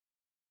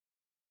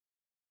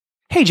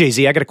Hey,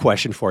 Jay-Z, I got a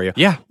question for you.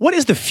 Yeah. What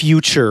does the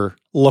future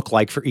look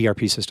like for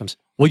ERP systems?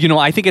 Well,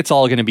 I think it's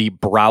all going to be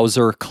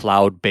browser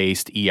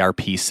cloud-based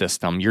ERP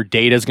system. Your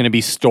data is going to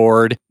be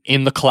stored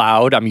in the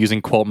cloud. I'm using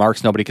quote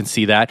marks. Nobody can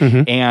see that.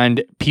 Mm-hmm.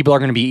 And people are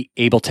going to be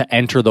able to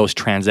enter those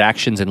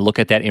transactions and look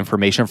at that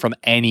information from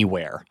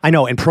anywhere. I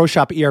know, and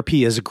ProShop ERP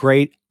is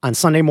great. On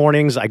Sunday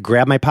mornings, I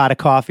grab my pot of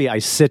coffee, I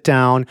sit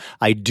down,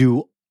 I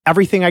do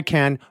everything I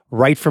can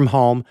right from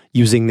home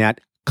using that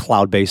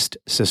cloud-based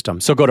system.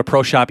 So go to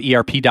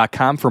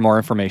ProShopERP.com for more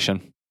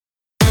information.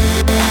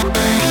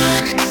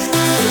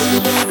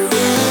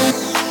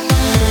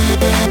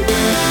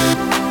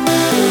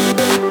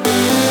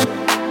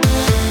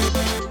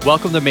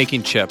 Welcome to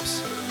Making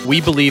Chips.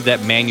 We believe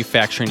that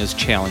manufacturing is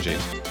challenging,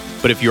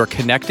 but if you are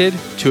connected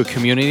to a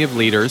community of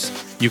leaders,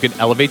 you can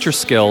elevate your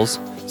skills,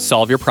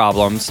 solve your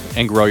problems,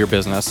 and grow your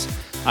business.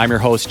 I'm your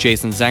host,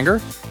 Jason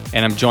Zenger,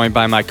 and I'm joined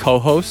by my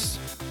co-host,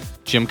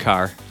 Jim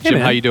Carr. Hey, Jim,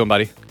 man. how you doing,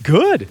 buddy?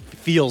 Good.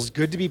 Feels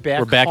good to be back.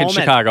 We're back in home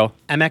at Chicago.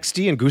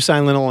 MXD in Goose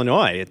Island,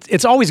 Illinois.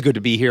 It's always good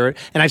to be here,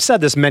 and I've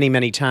said this many,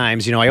 many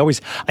times.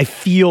 I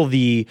feel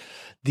the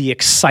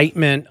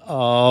excitement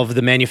of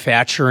the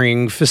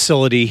manufacturing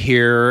facility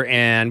here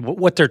and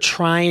what they're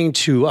trying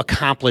to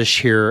accomplish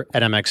here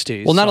at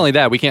MXD. Well, not only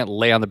that, we can't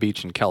lay on the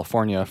beach in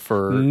California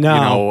for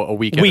a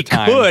week at a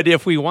time. We could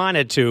if we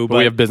wanted to, but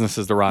we have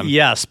businesses to run.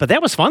 Yes, but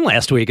that was fun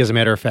last week, as a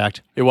matter of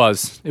fact. It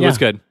was. It was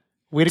good.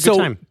 We had a good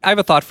time. I have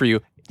a thought for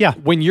you. Yeah.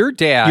 When your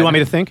dad... You want me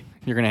to think?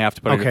 You're going to have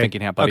to put on your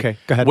thinking hat, buddy. Okay,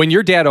 go ahead. When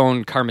your dad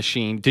owned Car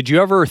Machine, did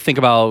you ever think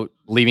about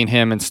leaving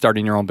him and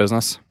starting your own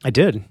business? I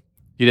did.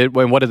 You did?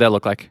 What did that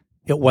look like?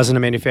 It wasn't a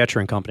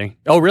manufacturing company.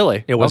 Oh,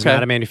 really? It was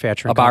not a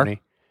manufacturing bar?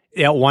 company.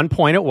 At one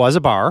point, it was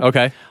a bar.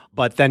 Okay.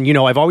 But then,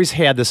 I've always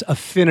had this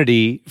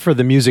affinity for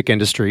the music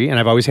industry, and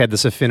I've always had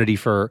this affinity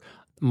for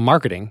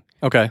marketing.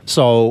 Okay.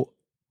 So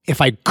if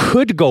I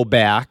could go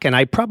back, and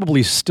I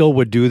probably still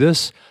would do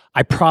this,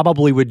 I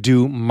probably would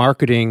do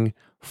marketing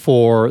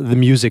for the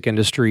music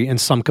industry in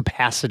some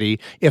capacity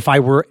if I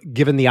were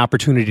given the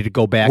opportunity to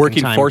go back Working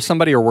in time. for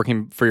somebody or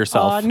working for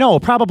yourself? No,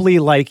 probably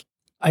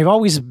I've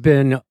always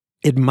been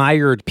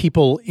admired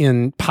people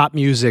in pop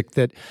music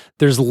that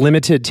there's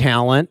limited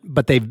talent,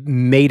 but they've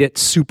made it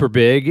super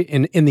big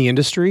in the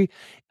industry.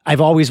 I've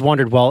always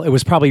wondered, well, it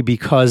was probably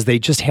because they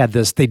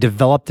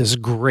developed this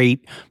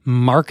great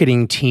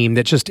marketing team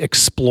that just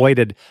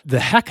exploited the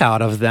heck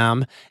out of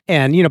them.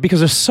 And, because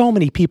there's so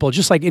many people,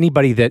 just like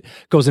anybody that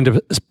goes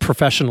into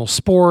professional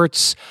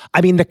sports. I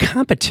mean, the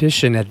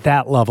competition at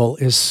that level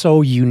is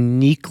so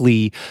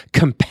uniquely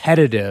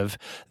competitive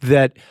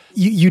that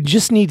you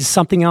just need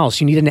something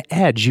else. You need an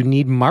edge. You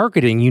need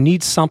marketing. You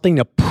need something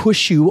to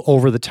push you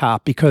over the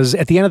top, because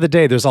at the end of the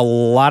day, there's a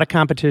lot of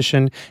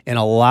competition in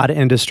a lot of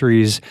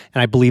industries.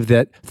 And I believe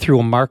that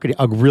through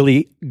a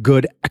really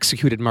good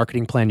executed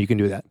marketing plan, you can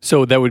do that.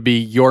 So that would be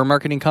your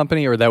marketing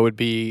company, or that would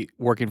be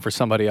working for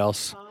somebody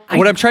else?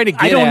 What I'm trying to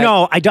get I don't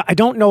know. I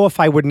don't know if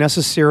I would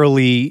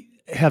necessarily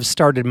have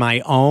started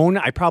my own.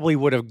 I probably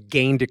would have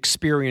gained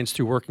experience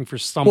through working for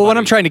somebody. Well, what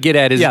I'm trying to get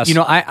at is, Yes.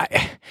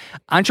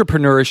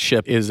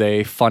 entrepreneurship is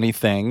a funny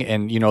thing.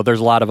 And, there's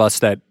a lot of us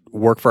that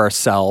work for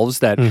ourselves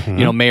that,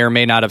 may or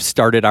may not have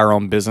started our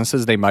own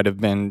businesses. They might have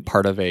been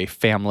part of a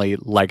family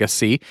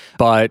legacy.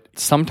 But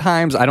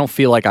sometimes I don't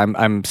feel like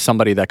I'm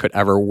somebody that could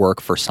ever work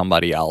for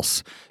somebody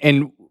else.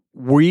 And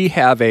we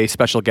have a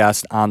special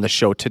guest on the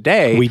show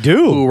today. We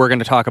do. Who we're going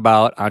to talk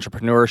about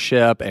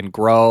entrepreneurship and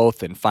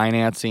growth and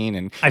financing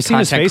and I've seen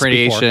his content face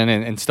creation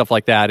and stuff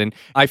like that. And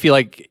I feel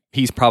like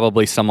he's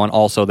probably someone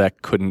also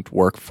that couldn't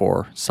work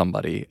for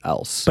somebody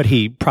else. But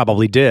he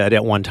probably did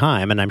at one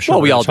time, and I'm sure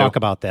we all talk do.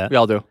 about that. We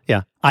all do.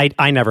 Yeah.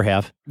 I never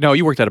have. No,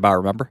 you worked at a bar,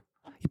 remember?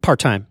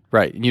 Part-time.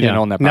 Right. You didn't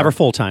own that bar. Never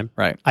full-time.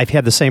 Right. I've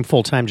had the same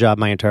full-time job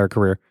my entire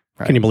career.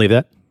 Right. Can you believe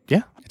that?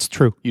 Yeah. It's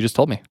true. You just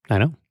told me. I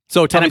know.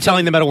 So I'm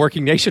telling the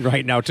Metalworking Nation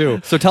right now, too.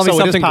 So tell me it is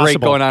something great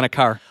possible. going on at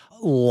Car.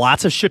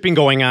 Lots of shipping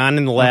going on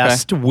in the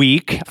last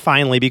week,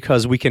 finally,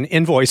 because we can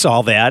invoice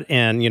all that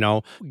and,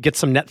 get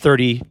some net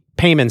 30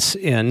 payments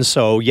in.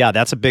 So, yeah,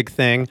 that's a big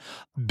thing.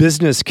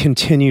 Business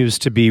continues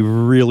to be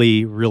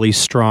really, really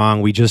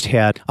strong. We just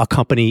had a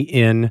company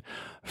in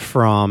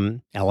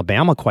from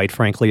Alabama, quite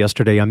frankly,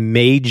 yesterday, a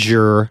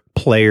major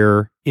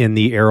player in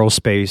the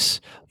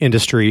aerospace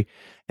industry.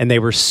 And they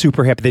were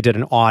super happy. They did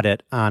an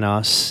audit on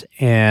us,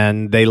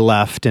 and they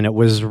left, and it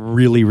was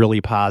really,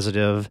 really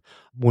positive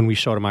when we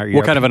showed them our ERP.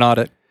 What kind of an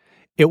audit?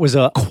 It was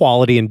a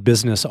quality and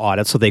business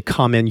audit. So they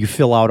come in, you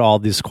fill out all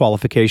this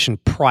qualification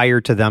prior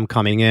to them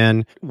coming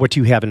in. What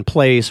do you have in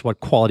place? What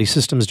quality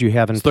systems do you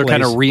have in place? So they're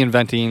kind of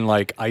reinventing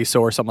like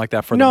ISO or something like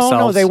that for No,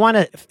 themselves? they want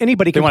to,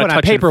 anybody can wanna put on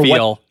touch and paper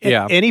feel.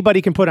 what,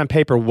 anybody can put on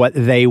paper what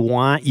they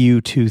want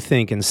you to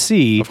think and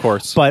see. Of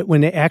course. But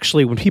when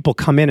people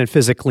come in and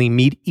physically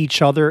meet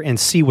each other and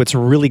see what's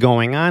really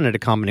going on at a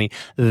company,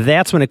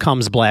 that's when it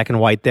comes black and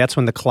white. That's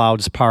when the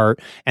clouds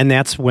part. And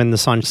that's when the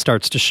sun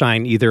starts to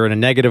shine either in a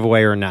negative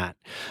way or not.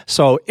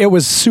 So it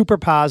was super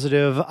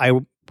positive. I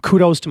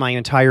kudos to my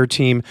entire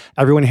team.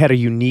 Everyone had a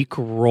unique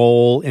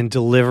role in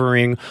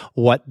delivering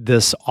what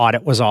this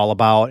audit was all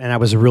about, and I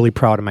was really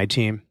proud of my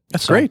team.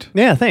 That's great.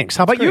 Yeah, thanks.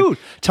 How about you?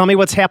 Tell me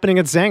what's happening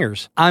at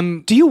Zangers.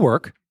 Do you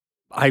work?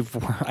 I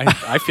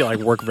feel like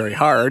I work very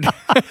hard.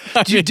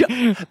 But you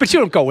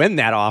don't go in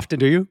that often,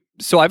 do you?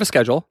 So I have a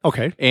schedule.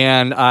 Okay.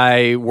 And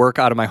I work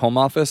out of my home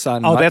office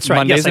on that's right.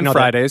 Mondays Yes, I and know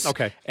Fridays. That.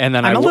 Okay. And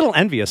then I'm a little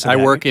envious of I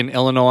that. work in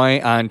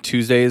Illinois on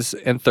Tuesdays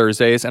and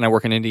Thursdays, and I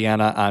work in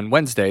Indiana on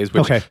Wednesdays.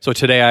 Okay. So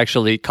today I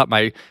actually cut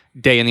my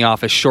day in the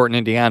office short in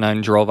Indiana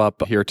and drove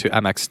up here to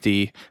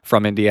MXD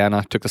from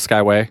Indiana, took the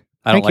Skyway.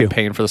 I don't like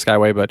paying for the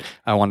Skyway, but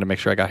I wanted to make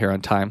sure I got here on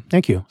time.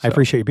 Thank you. I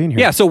appreciate you being here.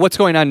 Yeah, so what's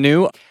going on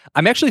new?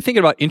 I'm actually thinking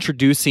about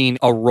introducing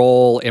a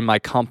role in my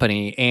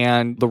company,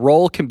 and the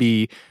role can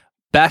be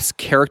best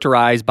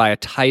characterized by a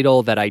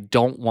title that I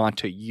don't want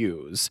to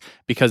use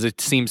because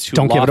it seems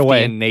too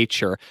lofty in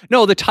nature.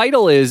 No, the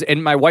title is,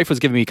 and my wife was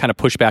giving me kind of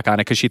pushback on it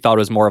because she thought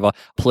it was more of a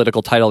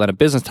political title than a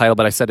business title,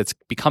 but I said it's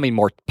becoming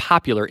more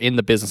popular in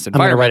the business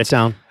environment. I'm going to write it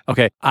down.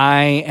 Okay,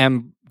 I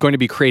am going to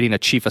be creating a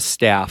chief of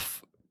staff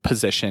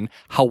position.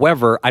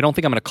 However, I don't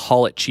think I'm going to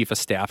call it chief of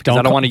staff because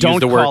I don't want to use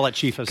the word. Don't call it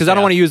chief of staff. Because I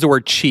don't want to use the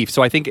word chief.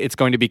 So I think it's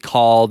going to be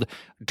called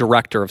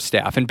director of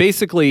staff. And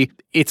basically,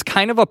 it's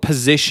kind of a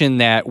position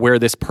that where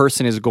this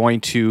person is going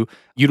to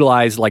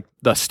utilize like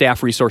the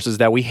staff resources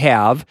that we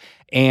have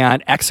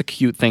and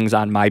execute things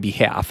on my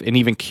behalf and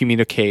even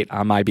communicate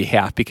on my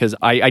behalf because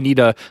I need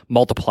to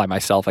multiply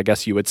myself, I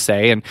guess you would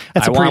say. And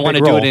I want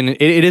to do it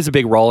it is a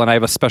big role, and I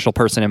have a special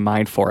person in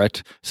mind for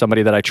it,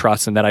 somebody that I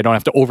trust and that I don't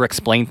have to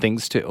over-explain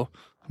things to.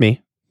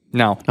 Me?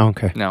 No. Oh,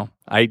 okay. No.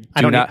 I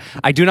do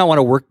not want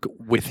to work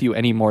with you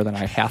any more than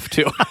I have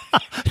to.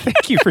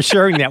 Thank you for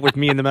sharing that with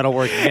me in the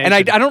metalworking. And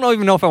I don't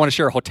even know if I want to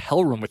share a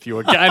hotel room with you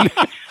again.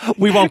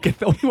 we won't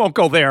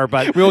go there,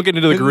 but we won't get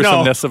into the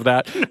gruesomeness of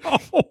that. No.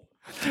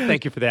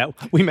 Thank you for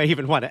that. We may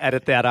even want to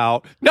edit that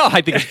out. No,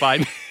 I think it's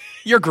fine.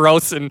 You're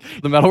gross, and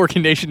the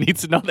Metalworking Nation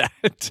needs to know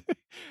that.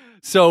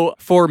 So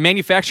for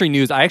manufacturing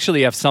news, I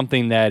actually have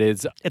something that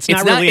is... It's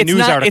not really a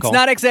news article. It's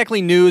not exactly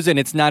news, and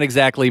it's not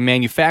exactly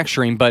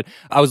manufacturing, but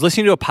I was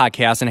listening to a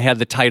podcast, and it had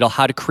the title,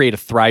 How to Create a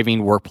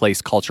Thriving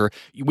Workplace Culture.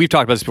 We've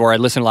talked about this before. I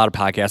listen to a lot of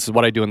podcasts. This is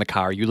what I do in the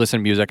car. You listen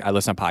to music, I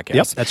listen to podcasts.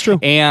 Yep, that's true.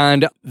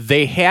 And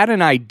they had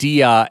an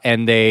idea,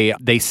 and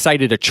they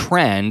cited a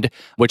trend,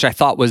 which I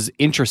thought was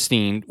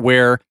interesting,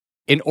 where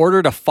in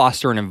order to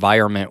foster an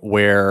environment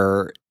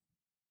where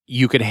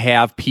you could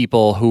have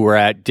people who are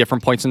at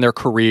different points in their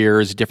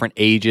careers, different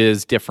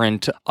ages,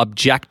 different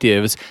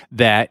objectives,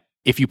 that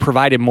if you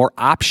provided more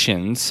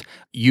options,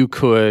 you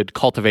could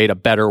cultivate a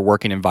better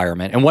working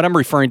environment. And what I'm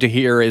referring to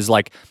here is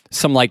like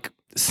some like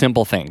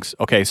simple things.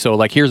 Okay, so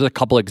like here's a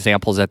couple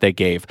examples that they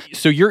gave.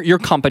 So your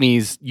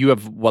companies, you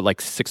have what,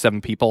 like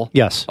 6-7 people?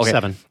 Yes, okay.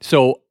 7.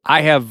 So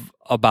I have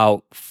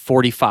about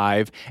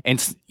 45,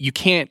 and you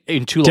can't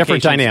in two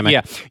different locations. Dynamic.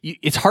 Yeah,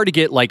 it's hard to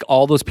get like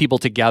all those people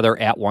together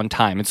at one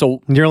time, and so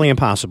nearly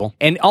impossible.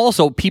 And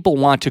also, people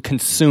want to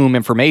consume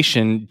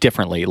information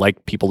differently.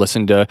 Like people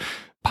listen to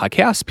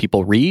podcasts,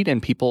 people read,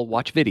 and people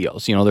watch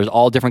videos. You know, there's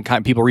all different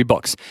kind. People read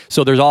books,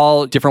 so there's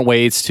all different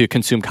ways to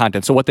consume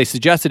content. So what they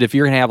suggested, if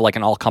you're going to have like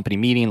an all-company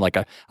meeting, like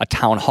a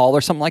town hall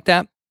or something like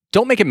that,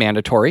 don't make it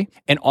mandatory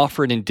and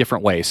offer it in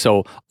different ways.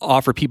 So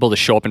offer people to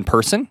show up in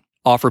person.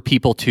 Offer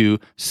people to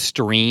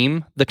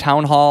stream the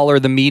town hall or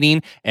the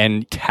meeting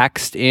and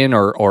text in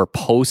or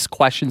post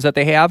questions that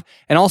they have,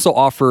 and also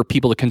offer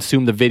people to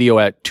consume the video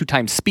at 2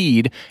 times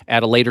speed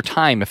at a later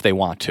time if they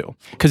want to.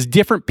 Because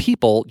different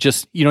people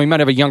just, you know, you might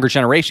have a younger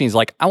generation, he's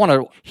like, I want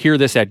to hear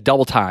this at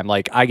double time.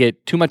 Like, I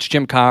get too much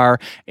Jim Carr,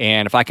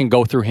 and if I can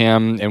go through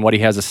him and what he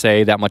has to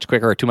say that much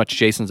quicker, or too much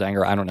Jason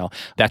Zanger, I don't know.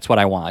 That's what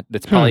I want.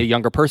 That's probably a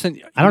younger person.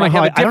 I don't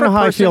know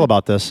how I feel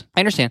about this.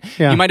 I understand.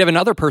 Yeah. You might have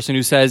another person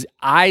who says,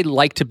 I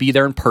like to be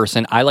there in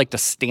person. I like to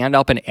stand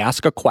up and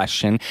ask a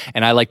question,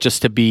 and I like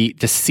just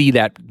to see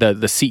that the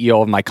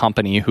CEO of my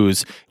company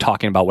who's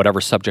talking about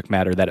whatever subject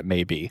matter that it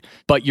may be.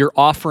 But you're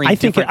offering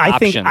different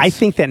options. I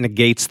think that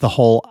negates the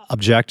whole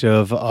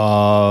objective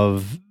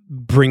of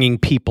bringing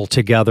people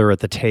together at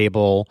the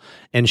table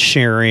and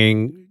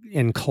sharing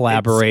and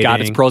collaborating. It's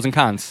got its pros and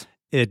cons.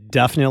 It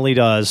definitely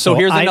does. So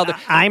here's another.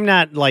 I'm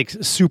not like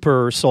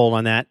super sold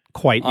on that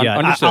quite yet.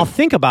 Understood. I'll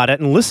think about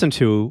it and listen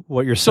to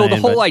what you're saying. So the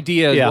whole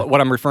idea,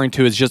 what I'm referring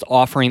to, is just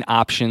offering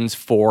options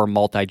for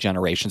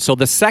multi-generation. So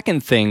the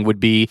second thing would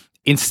be,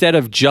 instead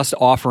of just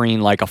offering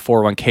like a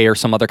 401k or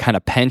some other kind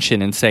of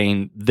pension and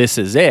saying this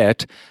is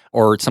it,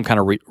 or some kind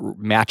of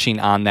matching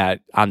on that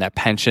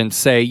pension,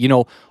 say, you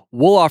know,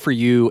 we'll offer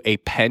you a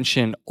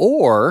pension,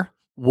 or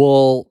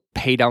we'll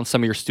pay down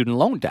some of your student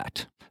loan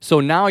debt. So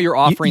now you're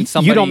offering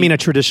somebody... You don't mean a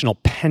traditional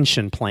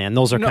pension plan.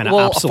 Those are kind of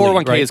obsolete, a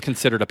 401k right? is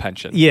considered a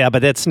pension. Yeah,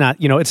 but that's not,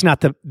 it's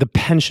not the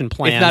pension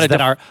plans that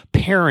our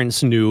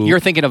parents knew. You're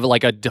thinking of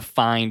like a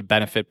defined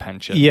benefit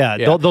pension. Yeah.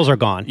 Those are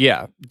gone.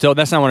 Yeah. So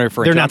that's not what I'm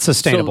referring to. They're not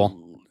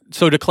sustainable.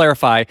 So to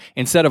clarify,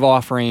 instead of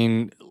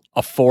offering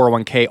a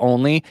 401k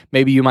only,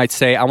 maybe you might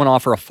say, I want to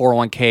offer a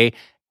 401k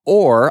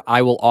or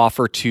I will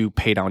offer to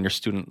pay down your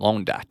student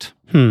loan debt.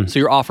 So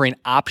you're offering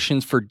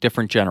options for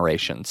different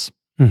generations.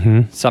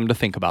 Something to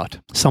think about.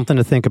 Something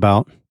to think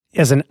about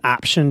as an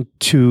option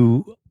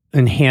to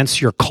enhance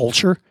your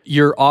culture.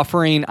 You're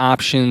offering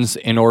options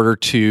in order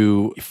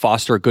to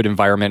foster a good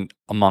environment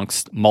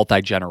amongst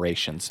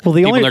multi-generations. Well,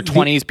 people in their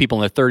 20s, people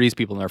in their 30s,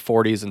 people in their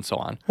 40s, and so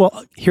on.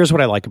 Well, here's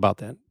what I like about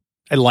that.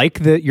 I like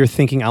that you're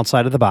thinking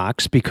outside of the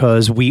box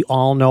because we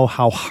all know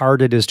how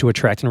hard it is to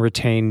attract and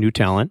retain new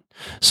talent.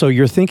 So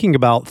you're thinking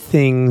about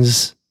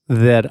things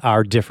that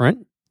are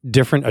different.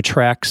 Different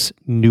attracts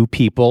new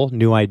people,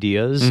 new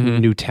ideas,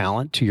 new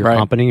talent to your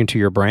company and to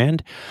your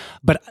brand.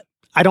 But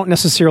I don't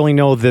necessarily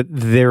know that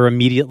they're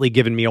immediately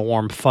giving me a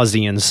warm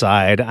fuzzy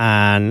inside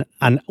on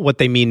what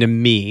they mean to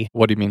me.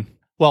 What do you mean?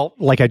 Well,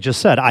 like I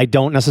just said, I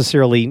don't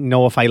necessarily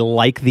know if I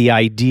like the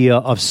idea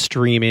of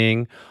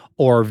streaming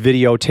or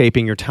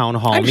videotaping your town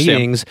hall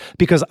meetings,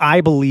 because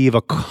I believe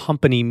a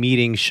company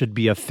meeting should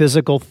be a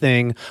physical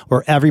thing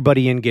where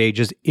everybody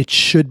engages. It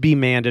should be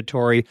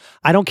mandatory.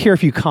 I don't care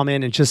if you come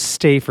in and just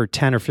stay for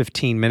 10 or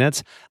 15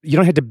 minutes. You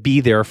don't have to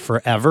be there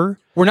forever.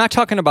 We're not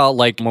talking about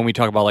like when we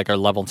talk about like our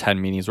level 10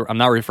 meetings. I'm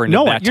not referring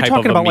to that type of a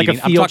meeting. No, you're talking about like a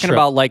field I'm talking trip.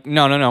 about like,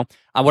 no.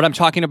 What I'm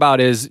talking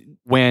about is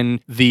when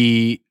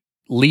the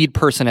lead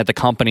person at the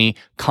company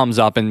comes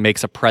up and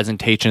makes a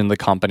presentation in the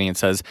company and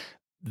says,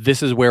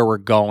 this is where we're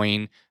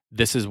going.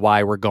 This is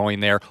why we're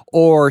going there,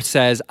 or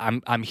says,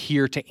 "I'm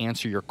here to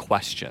answer your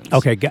questions."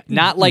 Okay,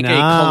 not like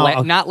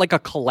a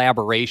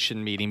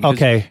collaboration meeting.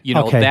 Because,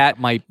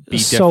 that might be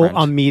different. So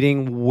a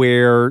meeting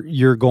where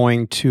you're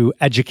going to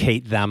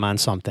educate them on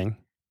something,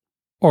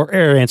 or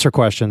answer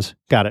questions.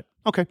 Got it.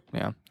 Okay.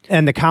 Yeah.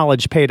 And the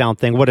college pay down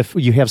thing. What if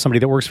you have somebody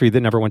that works for you that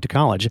never went to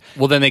college?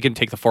 Well, then they can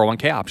take the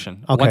 401k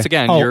option. Okay. Once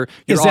again, you're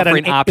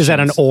offering options. Is that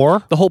an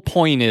or? The whole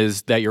point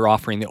is that you're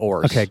offering the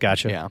ors. Okay,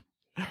 gotcha. Yeah.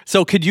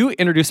 So could you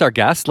introduce our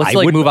guest? Let's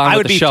move on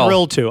with the show.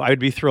 I would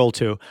be thrilled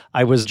to.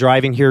 I was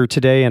driving here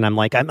today and I'm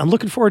like, I'm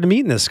looking forward to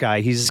meeting this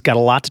guy. He's got a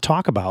lot to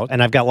talk about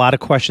and I've got a lot of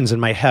questions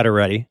in my head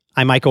already.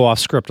 I might go off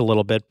script a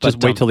little bit. But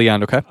just wait till the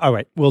end, okay? All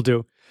right, we'll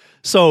do.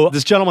 So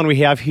this gentleman we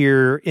have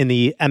here in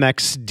the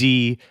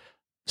MXD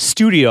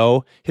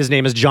studio, his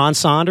name is John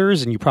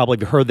Saunders, and you probably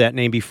have heard that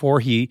name before.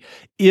 He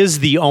is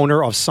the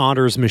owner of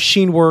Saunders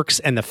Machine Works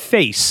and the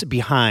face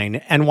behind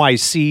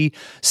NYC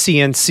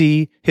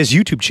CNC, his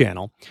YouTube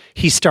channel.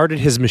 He started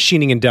his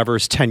machining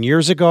endeavors 10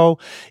 years ago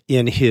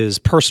in his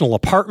personal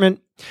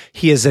apartment.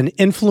 He is an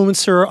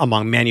influencer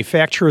among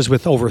manufacturers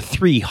with over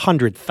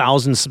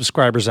 300,000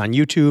 subscribers on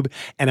YouTube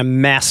and a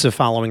massive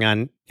following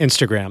on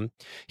Instagram.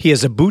 He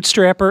is a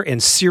bootstrapper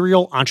and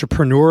serial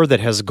entrepreneur that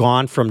has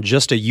gone from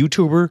just a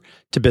YouTuber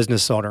to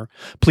business owner.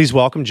 Please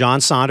welcome John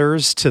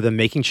Saunders to the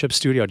Making Chip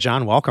Studio.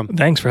 John, welcome.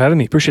 Thanks for having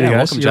me. Appreciate it,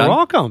 guys. Welcome, John. You're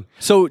welcome.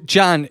 So,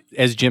 John,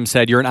 as Jim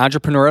said, you're an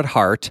entrepreneur at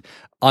heart.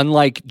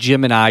 Unlike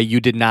Jim and I,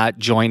 you did not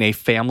join a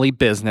family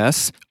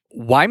business.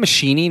 Why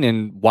machining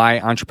and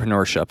why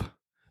entrepreneurship?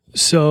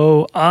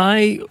 So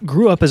I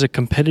grew up as a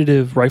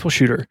competitive rifle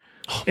shooter,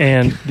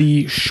 and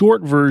the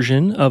short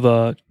version of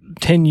a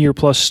 10-year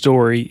plus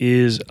story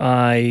is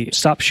I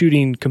stopped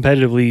shooting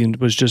competitively and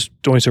was just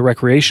doing so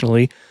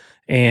recreationally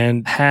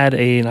and had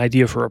an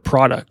idea for a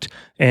product.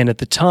 And at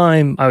the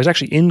time, I was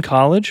actually in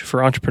college for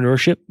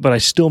entrepreneurship, but I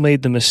still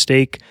made the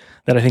mistake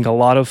that I think a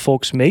lot of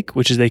folks make,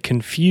 which is they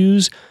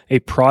confuse a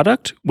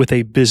product with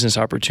a business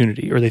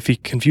opportunity, or they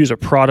confuse a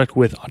product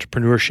with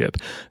entrepreneurship.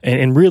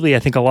 And really, I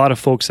think a lot of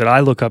folks that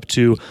I look up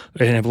to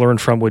and have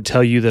learned from would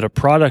tell you that a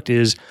product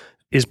is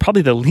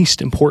probably the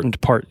least important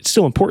part. It's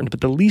still important,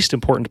 but the least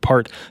important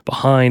part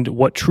behind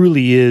what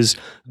truly is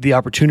the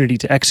opportunity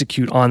to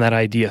execute on that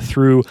idea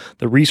through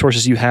the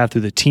resources you have,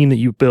 through the team that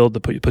you build,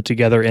 that you put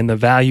together, and the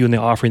value and the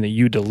offering that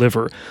you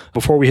deliver.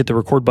 Before we hit the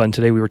record button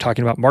today, we were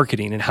talking about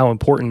marketing and how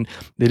important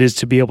it is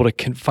to be able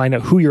to find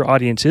out who your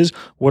audience is,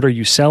 what are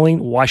you selling,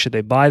 why should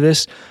they buy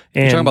this.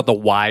 And you're talking about the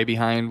why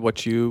behind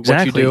what you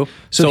do.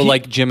 So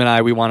like Jim and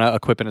I, we want to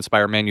equip and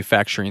inspire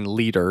manufacturing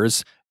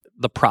leaders.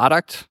 The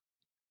product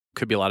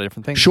could be a lot of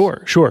different things.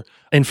 Sure.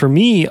 And for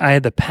me, I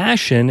had the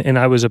passion and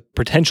I was a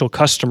potential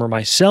customer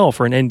myself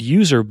or an end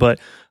user, but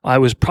I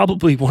was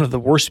probably one of the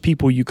worst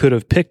people you could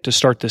have picked to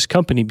start this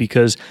company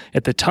because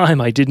at the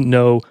time I didn't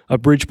know a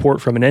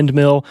Bridgeport from an end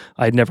mill.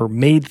 I'd never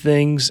made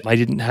things. I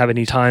didn't have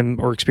any time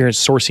or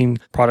experience sourcing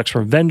products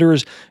from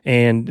vendors.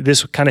 And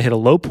this kind of hit a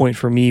low point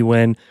for me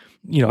when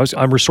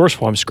I'm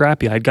resourceful, I'm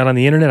scrappy. I'd got on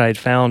the internet, I had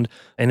found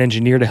an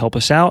engineer to help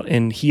us out,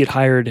 and he had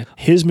hired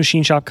his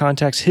machine shop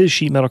contacts, his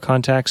sheet metal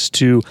contacts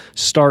to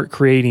start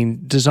creating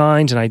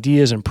designs and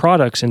ideas and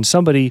products. And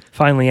somebody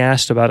finally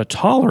asked about a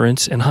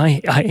tolerance, and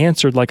I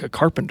answered like a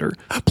carpenter.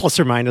 Plus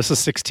or minus a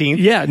 16th?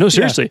 Yeah, no,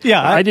 seriously.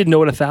 Yeah. I didn't know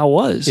what a thou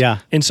was. Yeah.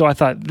 And so I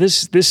thought,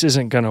 this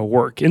isn't going to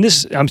work. And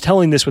I'm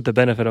telling this with the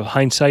benefit of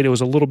hindsight. It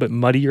was a little bit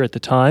muddier at the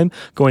time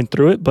going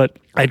through it, but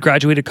I'd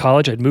graduated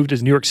college. I'd moved to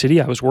New York City.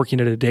 I was working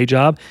at a day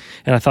job.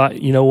 And I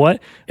thought, you know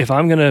what? If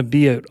I'm going to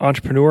be an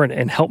entrepreneur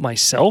and help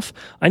myself,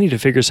 I need to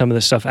figure some of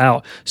this stuff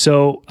out.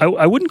 So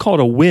I wouldn't call it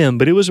a whim,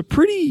 but it was a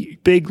pretty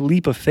big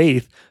leap of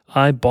faith.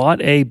 I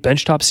bought a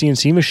benchtop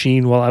CNC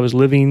machine while I was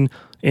living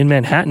in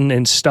Manhattan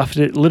and stuffed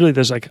it. Literally,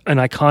 there's like an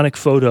iconic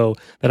photo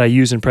that I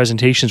use in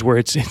presentations where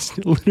it's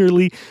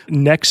literally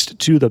next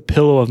to the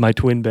pillow of my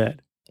twin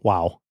bed.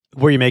 Wow.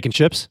 Were you making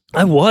chips?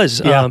 I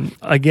was. Yeah.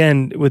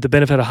 Again, with the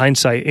benefit of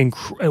hindsight,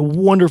 a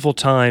wonderful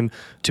time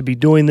to be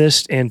doing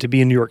this and to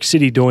be in New York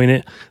City doing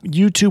it.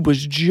 YouTube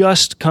was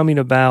just coming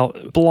about.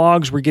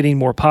 Blogs were getting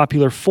more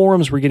popular.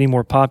 Forums were getting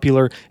more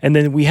popular. And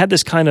then we had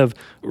this kind of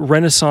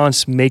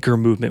Renaissance maker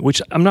movement,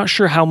 which I'm not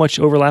sure how much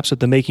overlaps with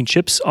the Making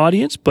Chips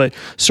audience, but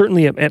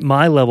certainly at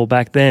my level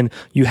back then,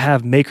 you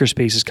have maker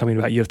spaces coming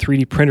about. You have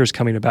 3D printers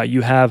coming about.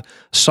 You have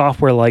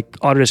software like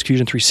Autodesk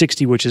Fusion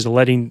 360, which is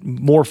letting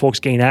more folks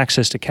gain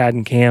access to CAD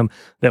and CAM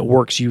that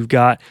works. You've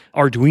got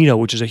Arduino,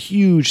 which is a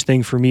huge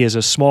thing for me as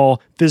a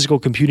small physical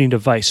computing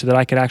device so that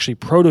I could actually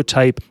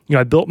prototype.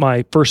 I built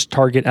my first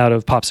target out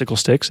of popsicle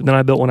sticks, and then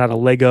I built one out of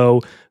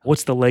Lego.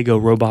 What's the Lego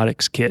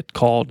robotics kit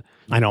called?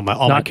 I know all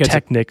not my kids.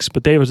 Technics,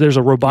 but there's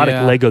a robotic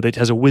Lego that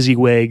has a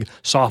WYSIWYG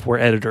software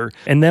editor.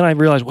 And then I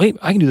realized, wait,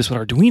 I can do this with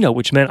Arduino,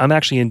 which meant I'm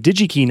actually in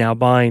DigiKey now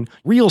buying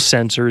real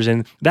sensors.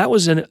 And that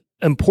was an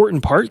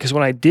important part because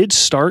when I did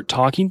start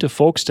talking to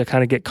folks to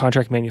kind of get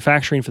contract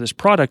manufacturing for this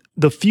product,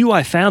 the few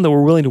I found that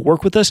were willing to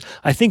work with us,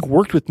 I think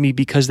worked with me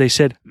because they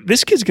said,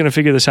 this kid's going to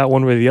figure this out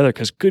one way or the other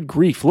because good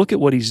grief, look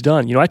at what he's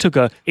done. I took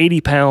a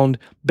 80-pound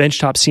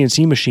benchtop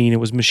CNC machine and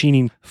was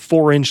machining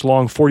 4-inch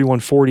long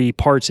 4140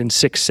 parts in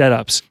 6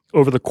 setups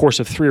over the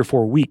course of 3 or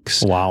 4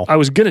 weeks. Wow. I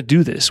was going to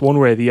do this one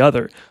way or the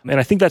other. And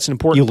I think that's an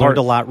important part. You learned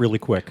a lot really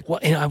quick. Well,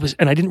 and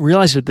I didn't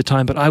realize it at the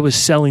time, but I was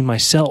selling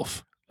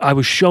myself. I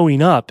was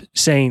showing up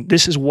saying,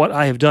 this is what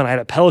I have done. I had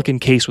a Pelican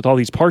case with all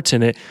these parts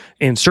in it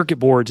and circuit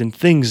boards and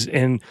things.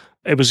 And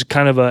it was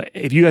kind of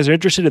if you guys are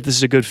interested, if this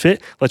is a good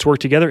fit, let's work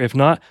together. If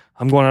not,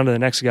 I'm going on to the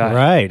next guy.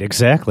 Right,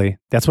 exactly.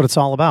 That's what it's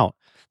all about.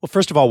 Well,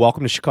 first of all,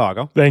 welcome to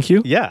Chicago. Thank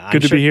you. Yeah.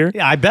 Good to be here.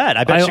 Yeah, I bet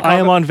Chicago. I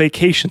am on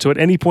vacation, so at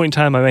any point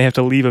in time, I may have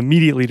to leave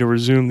immediately to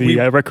resume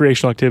the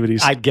recreational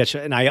activities. I get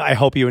you, and I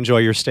hope you enjoy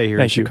your stay here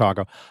in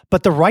Chicago.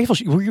 But the rifle,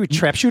 were you a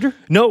trap shooter?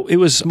 No, it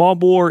was small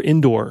bore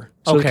indoor.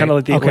 So kind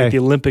of like the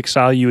Olympic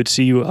style you would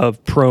see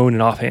of prone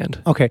and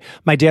offhand. Okay.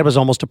 My dad was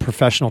almost a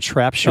professional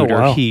trap shooter.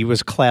 Oh, wow. He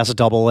was class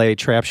AA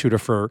trap shooter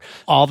for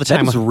all the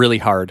time. That was really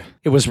hard.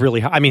 It was really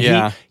hard. I mean,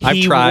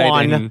 he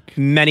won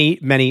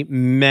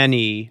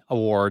many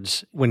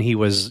awards when he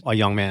was a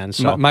young man.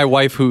 So my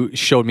wife, who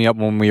showed me up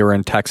when we were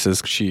in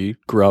Texas, she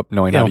grew up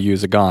knowing how to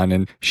use a gun,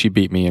 and she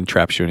beat me in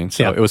trap shooting.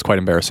 So it was quite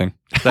embarrassing.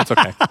 That's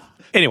okay.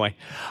 Anyway,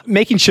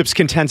 Making Chips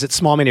contends that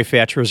small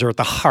manufacturers are at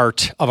the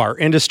heart of our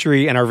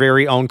industry, and our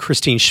very own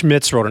Christine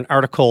Schmitz wrote an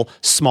article,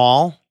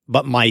 Small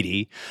but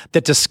Mighty,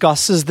 that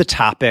discusses the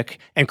topic.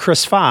 And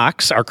Chris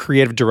Fox, our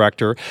creative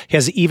director,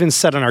 has even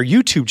said on our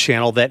YouTube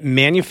channel that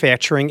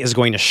manufacturing is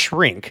going to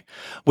shrink,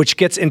 which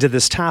gets into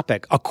this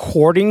topic.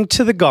 According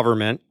to the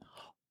government,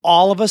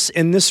 all of us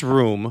in this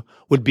room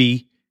would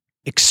be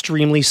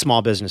extremely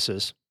small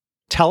businesses.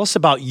 Tell us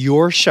about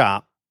your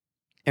shop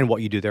and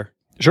what you do there.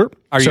 Sure.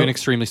 Are you an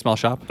extremely small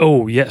shop?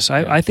 Oh, yes.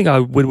 I think I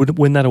would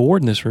win that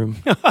award in this room.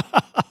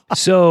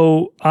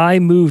 So I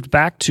moved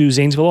back to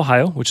Zanesville,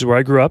 Ohio, which is where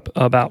I grew up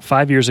about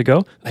 5 years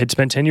ago. I had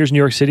spent 10 years in New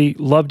York City,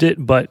 loved it,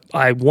 but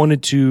I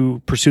wanted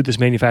to pursue this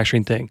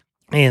manufacturing thing.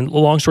 And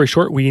long story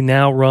short, we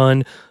now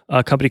run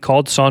a company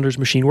called Saunders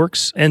Machine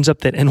Works, ends up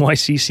that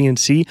NYC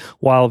CNC,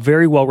 while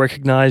very well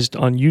recognized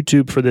on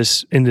YouTube for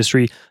this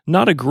industry,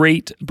 not a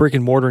great brick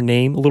and mortar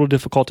name, a little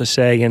difficult to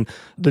say. And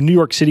the New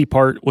York City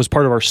part was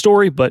part of our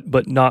story,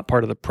 but not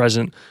part of the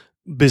present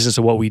business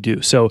of what we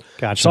do. So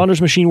Gotcha.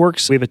 Saunders Machine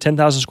Works, we have a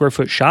 10,000 square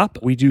foot shop.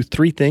 We do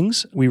 3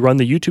 things. We run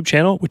the YouTube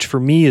channel, which for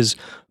me is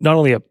not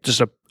only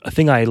just a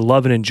thing I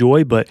love and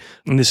enjoy,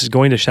 and this is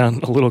going to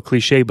sound a little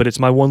cliche, but it's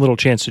my one little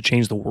chance to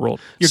change the world.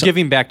 You're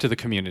giving back to the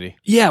community.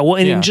 Yeah, well,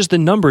 and just the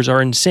numbers are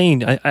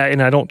insane.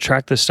 I don't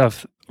track this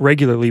stuff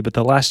regularly, but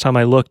the last time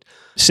I looked,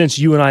 since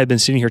you and I have been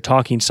sitting here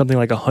talking, something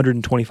like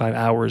 125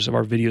 hours of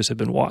our videos have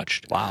been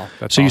watched. Wow.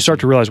 That's so awesome. You start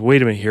to realize,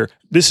 wait a minute here,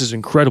 this is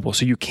incredible.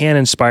 So you can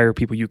inspire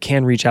people, you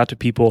can reach out to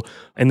people.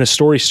 And the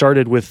story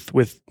started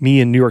with me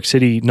in New York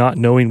City not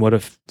knowing what a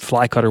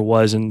fly cutter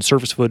was and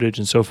surface footage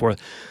and so forth.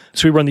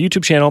 So we run the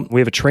YouTube channel.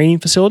 We have a training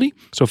facility.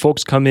 So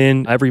folks come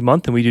in every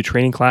month and we do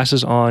training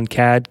classes on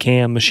CAD,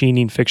 CAM,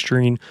 machining,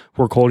 fixturing,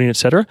 work holding, et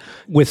cetera.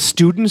 With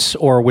students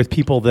or with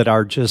people that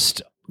are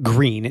just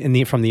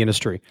green from the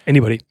industry?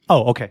 Anybody.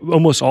 Oh, okay.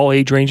 Almost all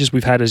age ranges.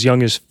 We've had as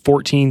young as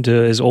 14 to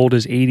as old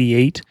as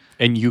 88.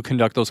 And you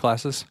conduct those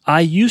classes?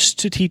 I used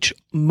to teach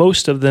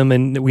most of them,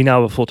 and we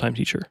now have a full-time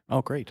teacher.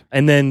 Oh, great.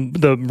 And then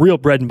the real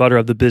bread and butter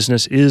of the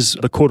business is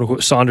the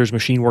quote-unquote Saunders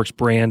Machine Works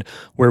brand,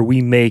 where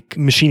we make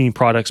machining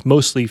products,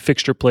 mostly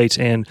fixture plates,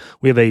 and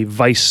we have a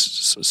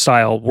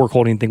vise-style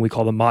work-holding thing we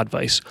call the Mod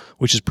Vise,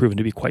 which has proven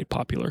to be quite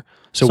popular.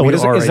 So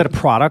is it a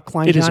product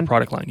line, It is John? a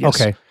product line, yes.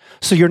 Okay.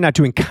 So you're not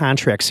doing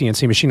contract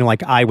CNC machining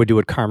like I would do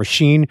at Car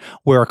Machine,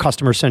 where a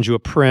customer sends you a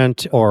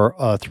print or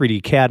a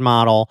 3D CAD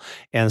model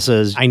and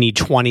says, I need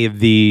 20 of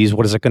these.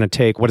 What is it going to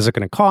take? What is it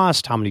going to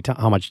cost? How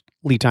much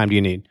lead time do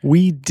you need?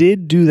 We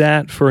did do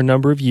that for a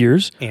number of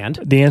years. And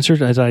the answer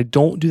is I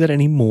don't do that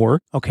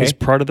anymore. Okay. It's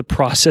part of the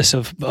process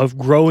of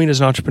growing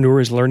as an entrepreneur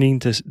is learning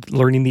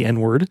the N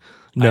word.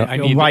 No, I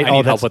need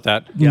help with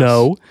that. Yes.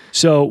 No.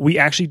 So we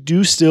actually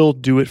do still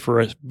do it for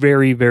a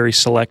very, very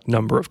select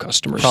number of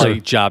customers. Probably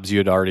jobs you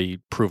had already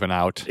proven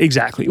out.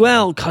 Exactly.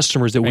 Well,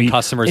 customers that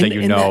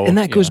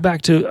that goes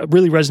back to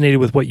really resonated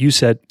with what you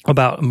said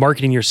about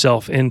marketing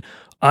yourself. And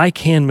I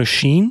can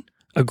machine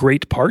a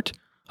great part.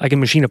 I can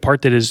machine a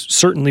part that is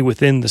certainly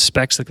within the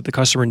specs that the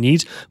customer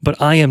needs,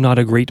 but I am not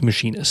a great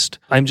machinist.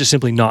 I'm just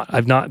simply not.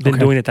 I've not been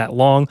doing it that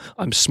long.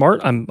 I'm smart.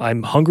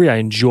 I'm hungry. I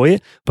enjoy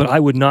it, but I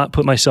would not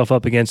put myself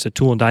up against a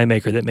tool and die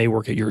maker that may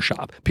work at your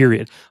shop,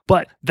 period.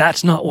 But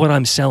that's not what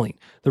I'm selling.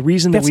 The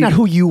reason that's not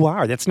who you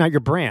are. That's not your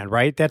brand,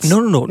 right? That's No.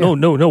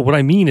 What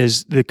I mean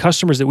is the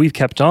customers that we've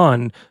kept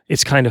on,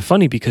 it's kind of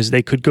funny because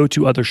they could go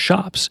to other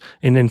shops.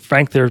 And in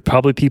fact, there are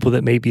probably people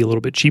that may be a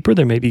little bit cheaper.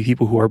 There may be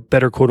people who are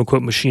better, quote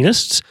unquote,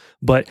 machinists.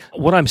 But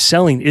what I'm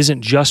selling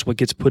isn't just what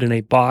gets put in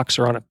a box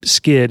or on a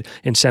skid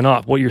and sent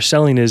off. What you're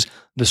selling is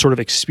the sort of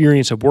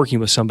experience of working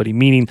with somebody,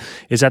 meaning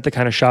is that the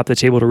kind of shop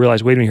that's able to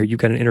realize, wait a minute here, you've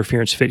got an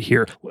interference fit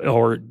here,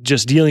 or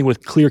just dealing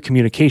with clear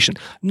communication,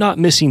 not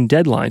missing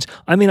deadlines.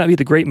 I may not be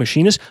the great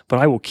machinist, but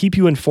I will keep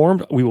you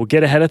informed. We will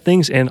get ahead of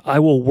things and I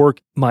will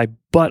work my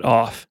butt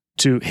off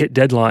to hit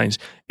deadlines.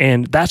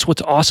 And that's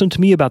what's awesome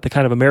to me about the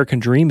kind of American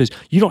dream is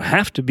you don't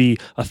have to be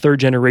a third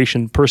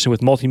generation person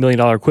with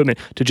multi-million-dollar equipment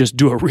to just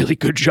do a really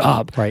good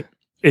job. Right.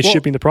 It's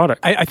shipping the product.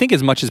 I think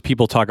as much as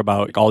people talk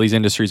about all these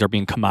industries are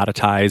being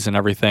commoditized and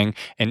everything,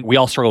 and we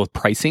all struggle with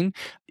pricing,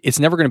 it's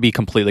never going to be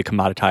completely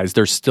commoditized.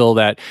 There's still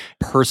that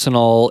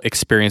personal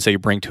experience that you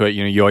bring to it.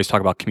 You know, you always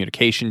talk about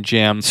communication,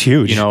 Jim. It's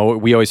huge. You know,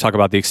 we always talk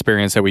about the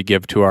experience that we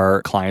give to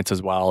our clients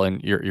as well,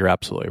 and you're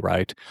absolutely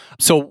right.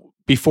 So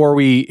before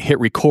we hit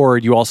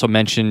record, you also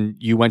mentioned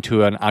you went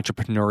to an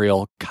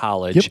entrepreneurial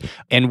college. Yep.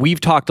 And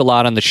we've talked a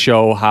lot on the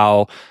show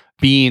how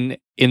being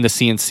in the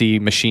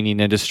CNC machining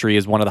industry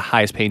is one of the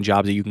highest paying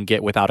jobs that you can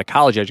get without a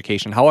college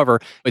education. However,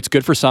 it's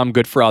good for some,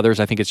 good for others.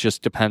 I think it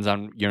just depends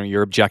on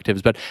your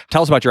objectives. But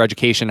tell us about your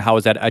education. How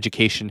has that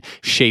education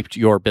shaped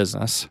your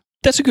business?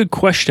 That's a good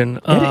question.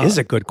 It is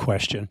a good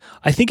question.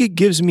 I think it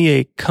gives me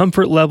a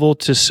comfort level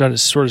to sort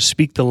of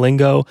speak the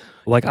lingo.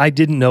 Like I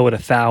didn't know what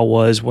a thou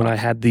was when I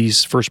had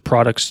these first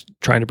products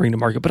trying to bring to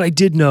market, but I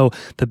did know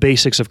the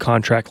basics of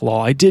contract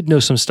law. I did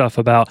know some stuff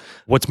about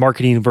what's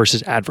marketing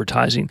versus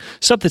advertising.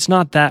 Stuff that's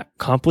not that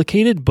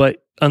complicated,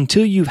 but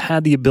until you've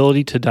had the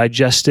ability to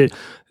digest it,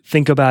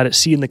 think about it,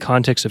 see in the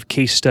context of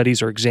case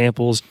studies or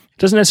examples. It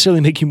doesn't necessarily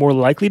make you more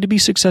likely to be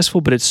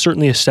successful, but it's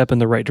certainly a step in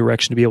the right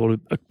direction to be able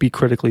to be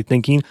critically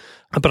thinking.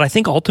 But I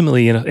think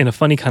ultimately, in a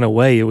funny kind of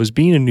way, it was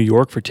being in New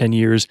York for 10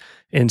 years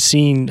and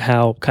seeing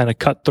how kind of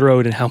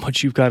cutthroat and how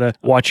much you've got to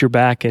watch your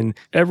back and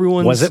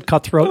everyone's... Was it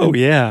cutthroat? Oh,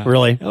 yeah.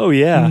 Really? Oh,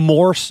 yeah.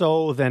 More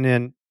so than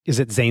in, is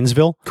it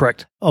Zanesville?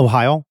 Correct.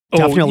 Ohio? Oh,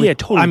 Definitely. yeah,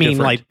 totally I mean,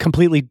 different. like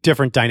completely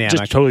different dynamic.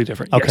 Just totally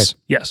different. Okay.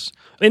 Yes.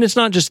 And it's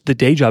not just the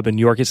day job in New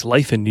York, it's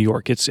life in New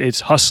York.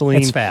 It's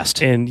hustling. It's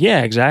fast. And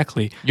yeah,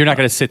 exactly. You're not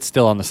going to sit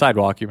still on the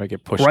sidewalk. You might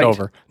get pushed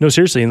over. No,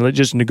 seriously. And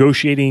just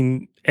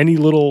negotiating any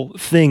little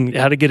thing,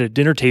 how to get a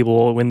dinner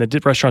table when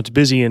the restaurant's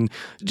busy and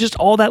just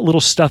all that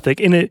little stuff.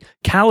 And it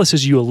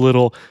calluses you a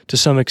little to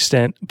some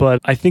extent, but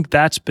I think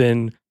that's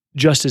been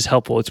just as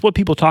helpful. It's what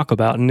people talk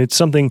about. And it's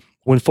something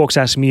when folks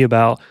ask me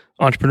about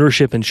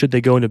entrepreneurship and should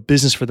they go into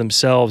business for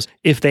themselves,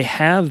 if they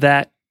have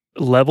that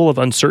level of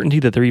uncertainty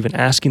that they're even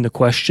asking the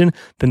question,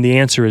 then the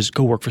answer is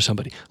go work for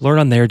somebody. Learn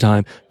on their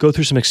time. Go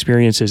through some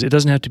experiences. It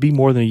doesn't have to be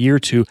more than a year or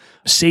two.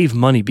 Save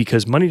money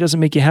because money doesn't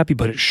make you happy,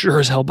 but it sure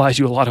as hell buys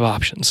you a lot of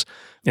options.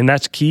 And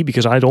that's key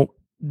because I don't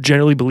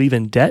generally believe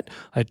in debt.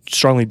 I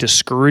strongly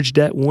discourage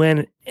debt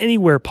when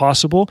anywhere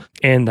possible.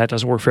 And that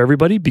doesn't work for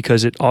everybody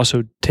because it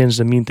also tends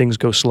to mean things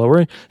go slower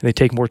and they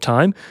take more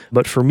time.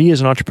 But for me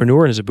as an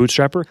entrepreneur and as a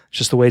bootstrapper, it's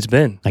just the way it's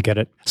been. I get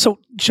it. So,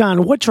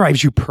 John, what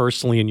drives you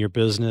personally in your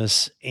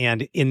business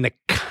and in the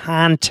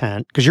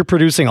content? Because you're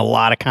producing a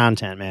lot of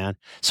content, man.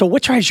 So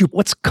what drives you?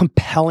 What's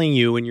compelling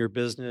you in your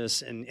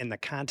business and in the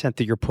content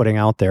that you're putting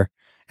out there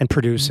and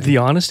producing? The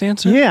honest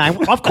answer? Yeah,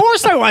 of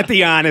course I want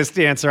the honest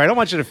answer. I don't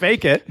want you to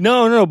fake it.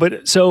 No.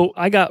 But so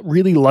I got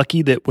really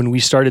lucky that when we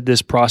started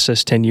this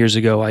process 10 years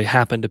ago, I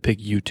happened to pick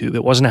YouTube.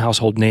 It wasn't a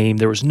household name.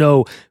 There was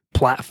no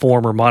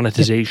platform or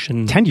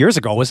monetization. 10 years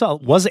ago was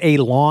a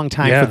long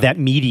time for that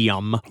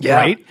medium,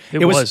 right?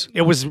 It was.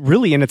 It was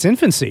really in its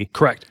infancy.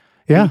 Correct.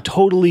 Yeah.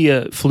 Totally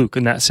a fluke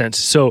in that sense.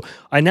 So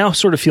I now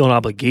sort of feel an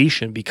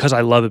obligation because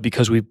I love it,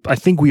 because I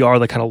think we are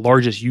the kind of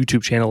largest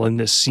YouTube channel in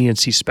this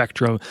CNC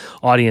Spectrum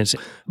audience.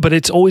 But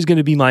it's always going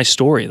to be my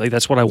story. Like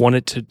that's what I want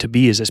it to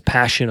be, is this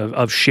passion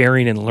of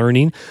sharing and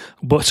learning.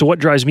 But so what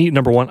drives me,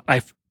 number one,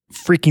 I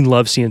freaking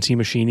love CNC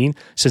machining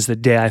since the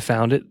day I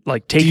found it.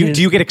 Like Do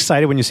you get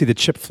excited when you see the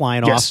chip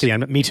flying Yes. off the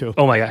end? Me too.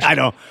 Oh my gosh. I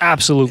know.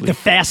 Absolutely. The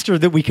faster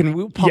that we can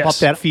pump up Yes.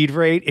 that feed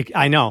rate,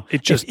 I know.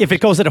 It just- if it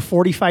goes at a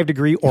 45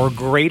 degree or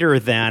greater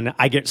than,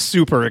 I get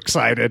super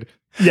excited.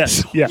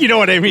 Yes. Yeah. You know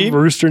what I mean?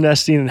 Rooster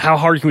nesting, and how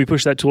hard can we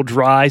push that tool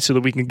dry so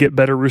that we can get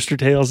better rooster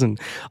tails? And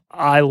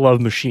I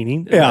love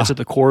machining. And Yeah. That's at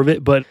the core of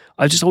it. But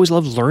I just always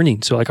loved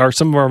learning. So like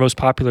some of our most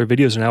popular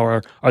videos now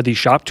are these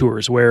shop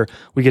tours where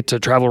we get to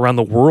travel around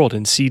the world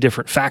and see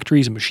different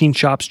factories and machine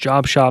shops,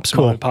 job shops,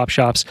 mom and pop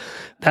shops.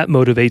 That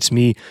motivates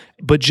me.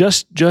 But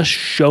just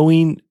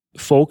showing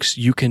folks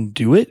you can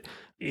do it,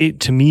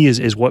 to me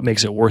is what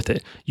makes it worth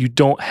it. You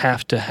don't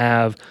have to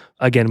have,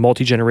 again,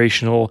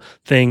 multi-generational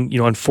thing.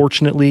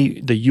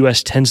 Unfortunately, the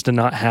U.S. tends to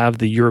not have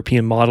the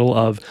European model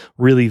of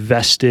really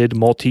vested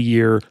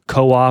multi-year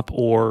co-op,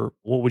 or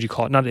what would you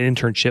call it? Not an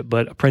internship,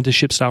 but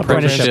apprenticeship style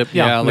programs. Apprenticeship,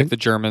 yeah, like the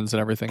Germans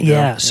and everything.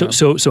 Yeah.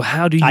 So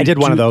how do you? I did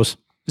one of those.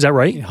 Is that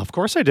right? Yeah, of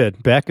course I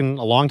did. Back in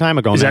a long time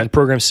ago, Is man. that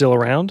program still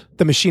around?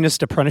 The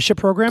machinist apprenticeship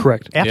program?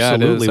 Correct.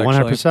 Absolutely,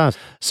 Yeah, it is, 100%.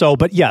 So,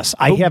 but yes,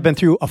 I have been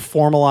through a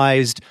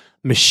formalized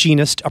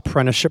machinist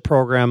apprenticeship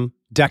program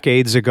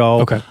decades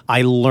ago. Okay.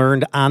 I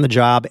learned on the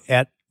job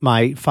at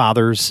my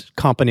father's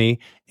company,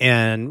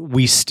 and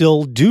we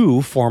still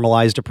do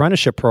formalized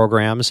apprenticeship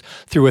programs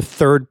through a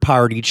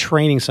third-party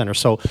training center.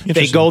 So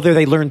they go there,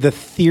 they learn the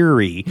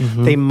theory.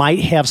 They might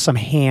have some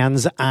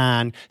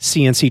hands-on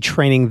CNC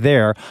training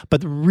there,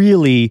 but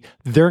really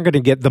they're going to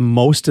get the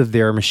most of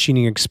their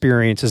machining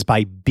experiences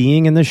by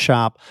being in the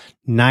shop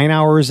 9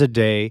 hours a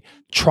day,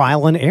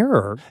 trial and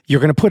error. You're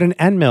going to put an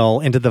end mill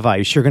into the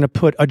vise. You're going to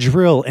put a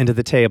drill into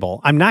the table.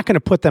 I'm not going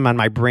to put them on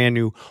my brand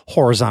new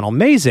horizontal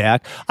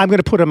Mazak. I'm going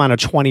to put them on a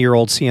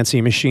 20-year-old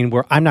CNC machine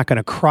where I'm not going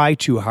to cry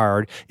too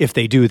hard if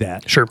they do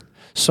that. Sure.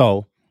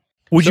 So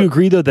Would you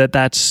agree, though, that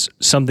that's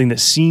something that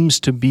seems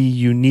to be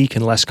unique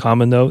and less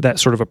common, though, that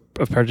sort of a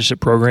apprenticeship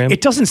program?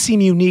 it doesn't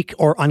seem unique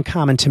or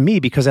uncommon to me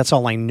because that's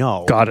all I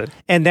know. Got it.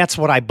 And that's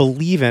what I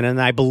believe in.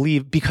 And I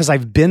believe because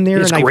I've been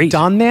there It's and great. I've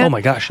done that. Oh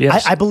my gosh,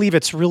 yes. I believe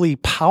it's really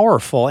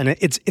powerful and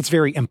it's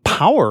very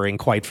empowering,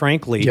 quite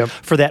frankly, Yep.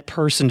 for that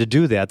person to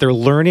do that. They're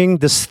learning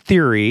this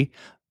theory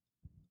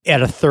at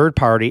a third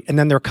party, and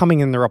then they're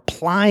coming and they're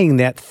applying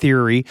that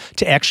theory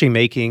to actually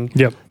making.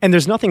 Yep. And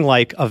there's nothing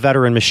like a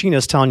veteran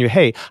machinist telling you,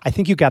 hey, I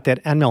think you got that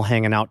end mill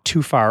hanging out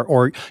too far,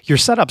 or your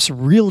setup's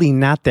really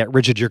not that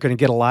rigid. You're going to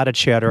get a lot of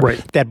chatter.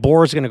 Right. That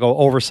board's going to go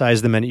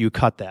oversized the minute you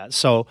cut that.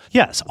 So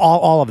yes,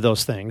 all of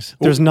those things.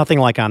 There's nothing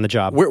like on the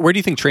job. Where do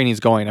you think training is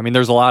going? I mean,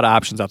 there's a lot of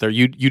options out there.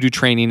 You do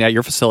training at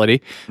your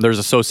facility. There's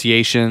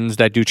associations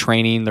that do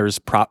training. There's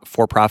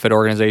for-profit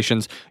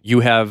organizations. You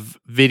have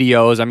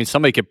videos. I mean,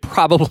 somebody could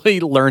probably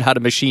learn how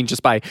to machine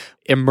just by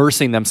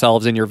immersing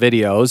themselves in your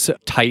videos.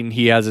 Titan,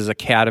 he has his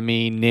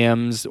academy,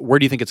 NIMS. Where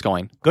do you think it's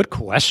going? Good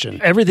question.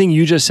 Everything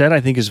you just said,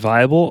 I think, is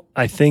viable.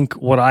 I think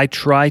what I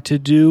try to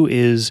do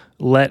is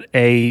let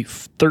a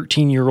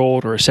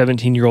 13-year-old or a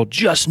 17-year-old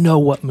just know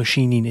what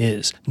machining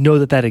is, know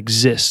that that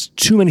exists.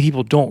 Too many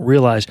people don't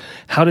realize,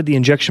 how did the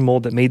injection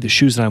mold that made the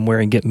shoes that I'm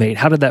wearing get made?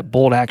 How did that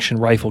bolt action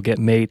rifle get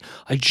made?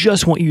 I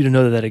just want you to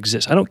know that that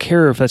exists. I don't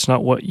care if that's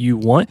not what you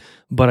want,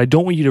 but I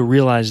don't want you to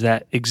realize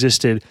that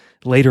existed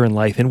later in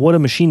life. And what a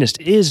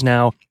machinist is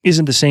now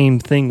isn't the same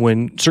thing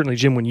when, certainly,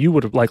 Jim, when you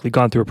would have likely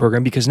gone through a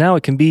program, because now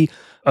it can be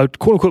a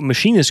quote-unquote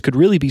machinist could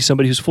really be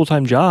somebody whose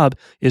full-time job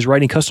is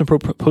writing custom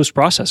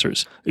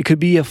post-processors. It could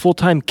be a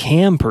full-time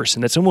CAM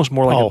person that's almost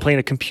more like playing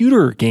a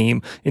computer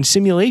game in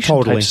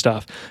simulation type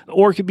stuff.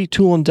 Or it could be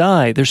tool and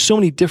die. There's so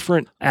many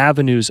different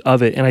avenues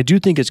of it. And I do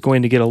think it's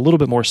going to get a little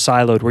bit more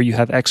siloed where you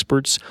have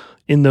experts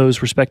in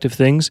those respective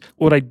things.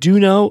 What I do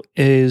know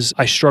is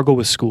I struggle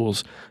with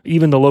schools.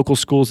 Even the local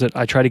schools that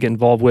I try to get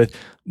involved with,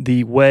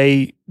 the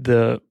way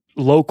the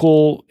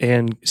local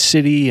and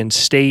city and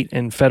state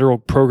and federal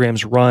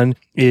programs run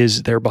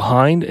is they're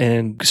behind,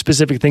 and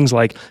specific things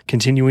like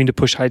continuing to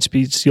push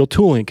high-speed steel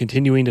tooling,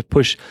 continuing to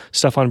push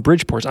stuff on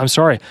Bridgeports. I'm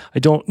sorry, I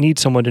don't need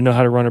someone to know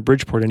how to run a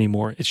Bridgeport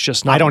anymore. It's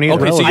just not. I don't either.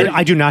 Okay, so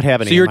I do not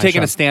have any. So you're in my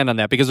taking a shop. stand on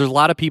that, because there's a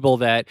lot of people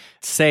that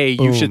say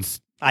you should.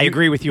 I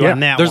agree with you on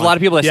that. There's a lot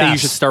of people that say you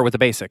Yes. should start with the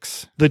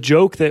basics. The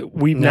joke that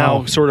we've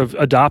now sort of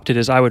adopted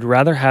is I would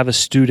rather have a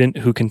student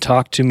who can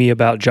talk to me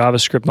about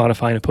JavaScript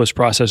modifying a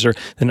post-processor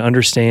than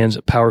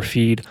understands power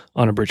feed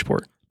on a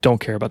Bridgeport. Don't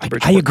care about the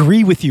Bridgeport. I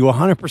agree with you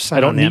 100%. I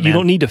don't on that, need, you man.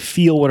 don't need to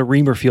feel what a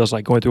reamer feels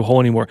like going through a hole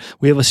anymore.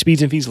 We have a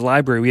speeds and feeds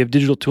library. We have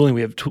digital tooling.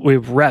 We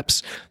have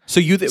reps. So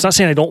It's not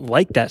saying I don't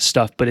like that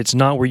stuff, but it's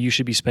not where you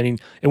should be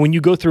spending. And when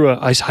you go through a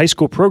high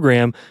school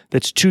program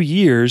that's 2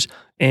 years,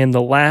 and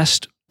the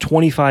last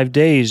 25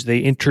 days they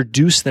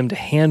introduce them to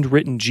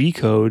handwritten G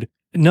code,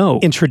 No.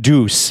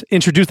 Introduce.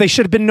 They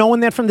should have been knowing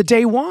that from the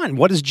day one.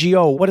 What is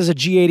GO? What is a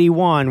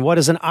G81? What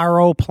is an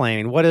RO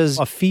plane? What is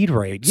a feed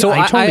rate? So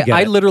I totally get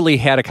I it. literally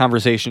had a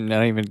conversation, and I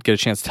didn't even get a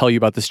chance to tell you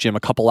about this, Jim, a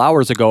couple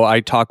hours ago. I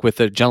talked with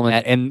a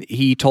gentleman, and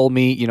he told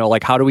me,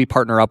 like, how do we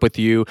partner up with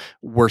you?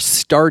 We're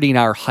starting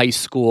our high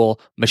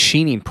school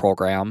machining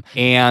program.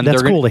 And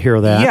that's cool to hear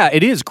that. Yeah,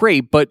 it is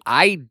great, but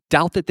I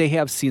doubt that they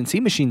have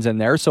CNC machines in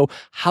there. So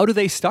how do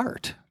they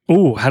start?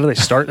 Oh, how do they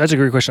start? That's a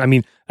great question. I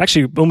mean,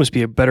 actually, almost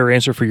be a better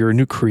answer for your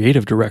new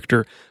creative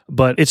director.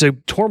 But it's a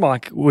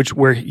Tormach,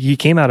 where he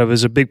came out of,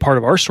 is a big part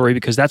of our story,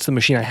 because that's the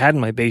machine I had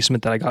in my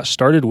basement that I got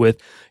started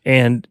with.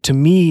 And to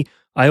me,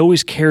 I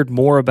always cared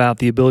more about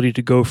the ability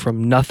to go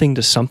from nothing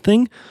to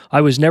something.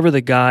 I was never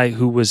the guy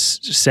who was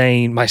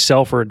saying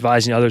myself or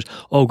advising others,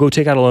 oh, go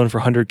take out a loan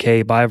for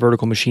 $100K, buy a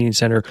vertical machining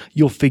center,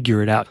 you'll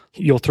figure it out.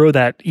 You'll throw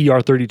that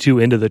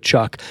ER32 into the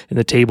chuck in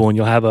the table and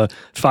you'll have a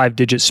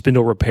 5-digit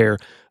spindle repair.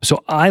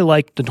 So I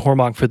like the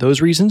Tormach for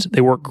those reasons. They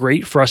work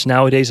great for us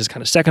nowadays as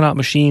kind of second op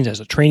machines, as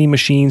a training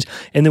machines.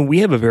 And then we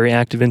have a very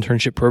active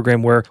internship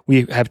program where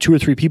we have 2 or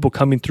 3 people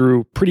coming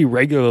through pretty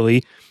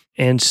regularly.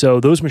 And so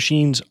those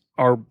machines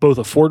are both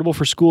affordable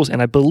for schools,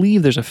 and I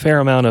believe there's a fair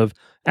amount of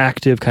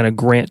active kind of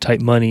grant type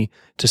money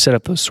to set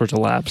up those sorts of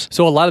labs.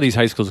 So a lot of these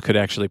high schools could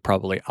actually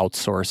probably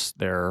outsource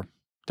their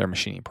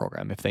machining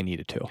program if they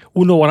needed to.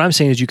 Well, no, what I'm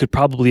saying is you could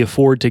probably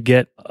afford to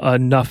get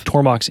enough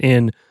Tormachs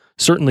in,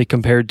 certainly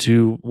compared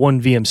to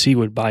one VMC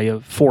would buy you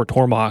 4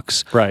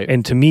 Tormachs. Right.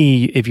 And to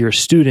me, if you're a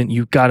student,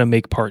 you've got to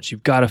make parts.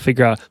 You've got to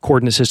figure out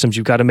coordinate systems.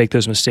 You've got to make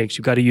those mistakes.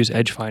 You've got to use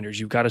edge finders.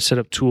 You've got to set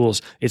up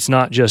tools. It's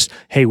not just,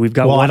 hey, we've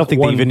got I don't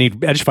think they even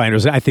need edge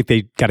finders. I think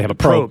they got to have a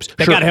probe. Probes.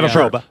 They Sure. got to have Yeah.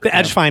 a probe. The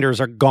edge finders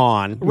are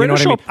gone. You know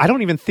what I mean? I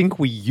don't even think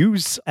we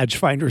use edge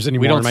finders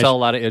anymore. We don't sell a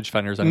lot of edge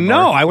finders anymore.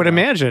 No, I would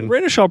imagine.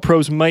 Renishaw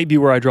probes might be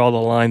where I draw the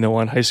line, though,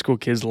 on high school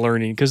kids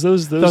learning, because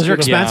those are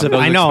expensive.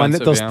 those I are know, and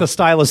expensive, the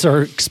stylus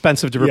are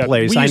expensive to replace.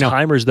 We I use know.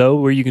 timers, though,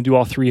 where you can do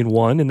all 3 in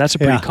 1, and that's a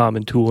pretty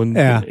common tool. And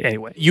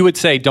anyway, You would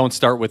say don't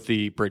start with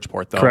the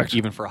Bridgeport, though, Correct.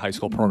 even for a high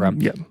school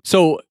program. Yeah.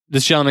 So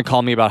this gentleman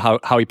called me about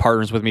how he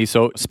partners with me.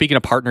 So speaking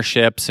of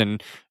partnerships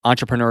and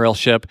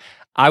entrepreneurship,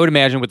 I would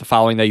imagine with the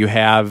following that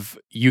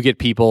you get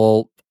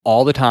people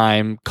all the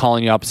time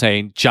calling you up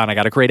saying, John, I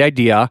got a great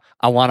idea.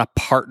 I want to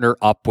partner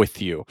up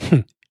with you.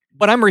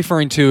 What I'm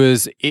referring to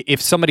is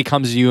if somebody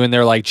comes to you and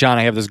they're like, John,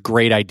 I have this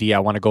great idea. I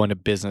want to go into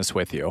business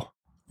with you.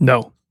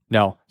 No.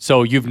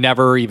 So you've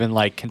never even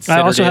considered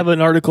I also it? have an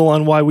article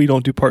on why we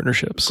don't do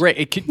partnerships.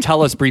 Great.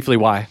 Tell us briefly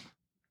why.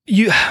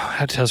 You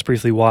have to tell us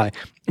briefly why.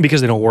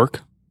 Because they don't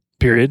work,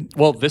 period.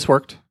 Well, this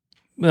worked.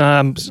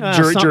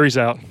 Jury's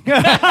out.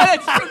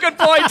 That's a good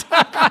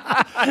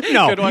point.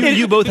 No, Good one.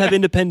 You both have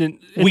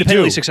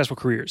independently successful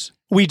careers.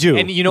 we do.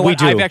 And you know we what?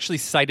 do. I've actually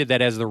cited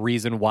that as the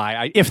reason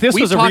why. If this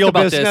we was a talked real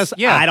about business,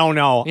 this. I don't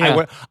know.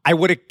 Yeah. I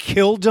would have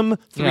killed him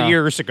 3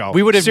 years ago.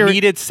 We would have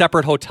needed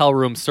separate hotel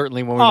rooms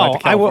certainly when we went to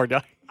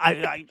California.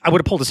 I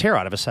would have pulled his hair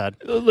out of his head.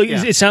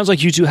 It sounds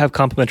like you two have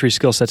complementary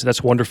skill sets.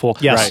 That's wonderful.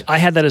 Yes. Right. I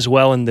had that as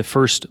well in the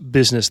first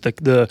business.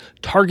 The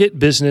target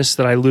business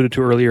that I alluded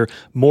to earlier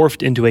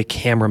morphed into a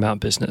camera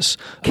mount business.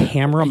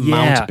 Camera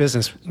mount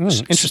business.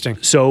 Interesting.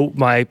 So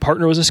my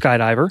partner was a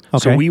skydiver. Okay.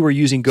 So we were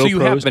using GoPros. So you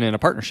have been in a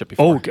partnership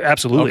before? Oh,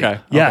 absolutely.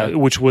 Okay. Yeah, Okay.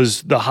 which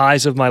was the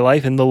highs of my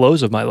life and the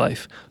lows of my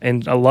life.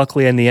 And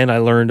luckily, in the end, I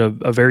learned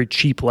a very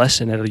cheap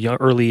lesson at a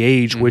early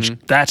age, which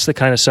that's the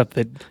kind of stuff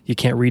that you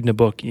can't read in a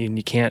book. And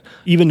you can't,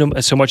 even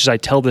so much as I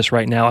tell this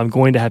right now, I'm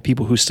going to have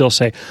people who still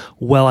say,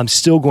 well, I'm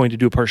still going to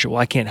do a partnership.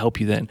 Well, I can't help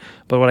you then.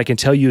 But what I can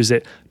tell you is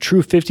that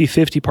true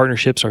 50-50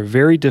 partnerships are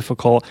very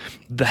difficult.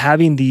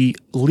 Having the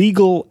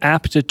legal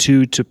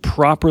aptitude to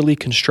properly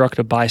construct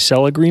a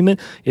buy-sell agreement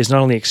is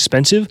not only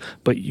expensive,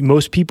 but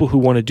most people who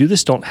want to do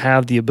this don't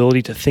have the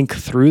ability to think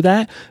through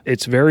that.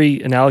 It's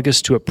very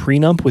analogous to a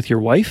prenup with your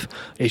wife.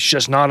 It's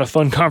just not a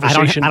fun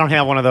conversation. I don't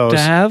have one of those to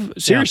have.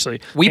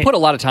 Seriously. We put a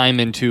lot of time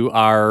into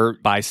our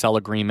buy-sell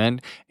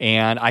agreement,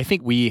 and I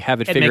think we have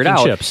it figured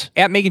out.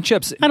 At making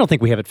chips. I don't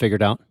think we have it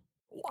figured out.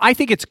 I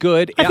think it's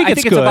good. I think it's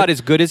it's good. about as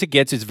good as it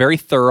gets. It's very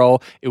thorough.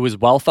 It was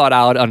well thought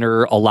out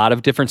under a lot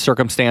of different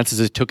circumstances.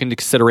 It took into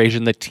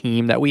consideration the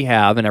team that we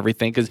have and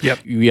everything, because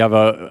you have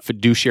a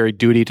fiduciary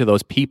duty to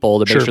those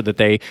people to make sure that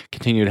they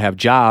continue to have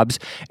jobs.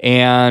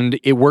 And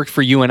it worked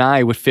for you and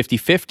I with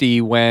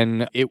 50-50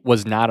 when it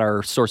was not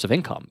our source of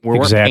income. We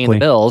weren't paying the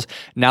bills.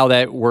 Now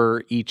that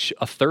we're each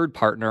a third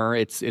partner,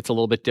 it's a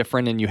little bit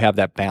different, and you have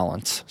that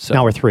balance. So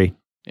now we're 3.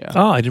 Yeah.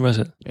 Oh, I didn't realize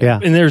it. Yeah.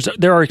 And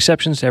there are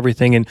exceptions to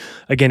everything. And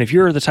again, if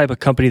you're the type of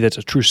company that's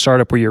a true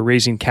startup where you're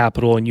raising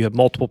capital and you have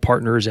multiple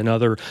partners and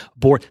other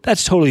board,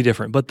 that's totally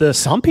different. But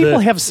some people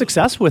have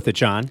success with it,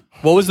 John.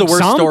 What was the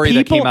worst story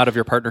that came out of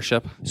your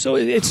partnership? So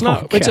it's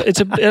not.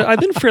 I've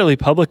been fairly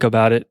public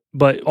about it,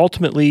 but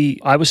ultimately,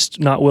 I was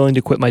not willing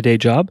to quit my day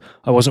job.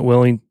 I wasn't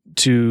willing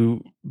to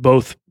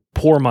both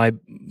pour my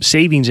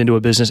savings into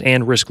a business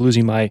and risk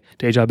losing my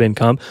day job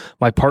income.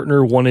 My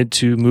partner wanted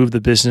to move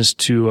the business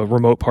to a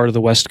remote part of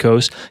the West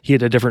Coast. He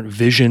had a different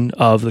vision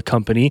of the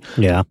company.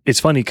 Yeah. It's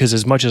funny because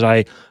as much as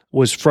I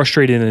was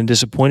frustrated and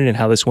disappointed in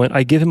how this went,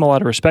 I give him a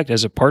lot of respect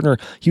as a partner.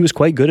 He was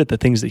quite good at the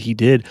things that he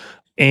did.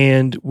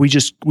 And we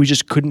just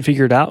couldn't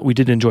figure it out. We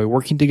did enjoy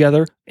working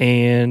together.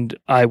 And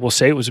I will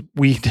say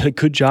we did a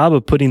good job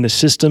of putting the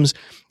systems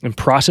and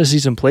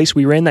processes in place.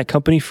 We ran that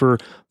company for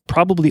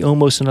probably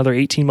almost another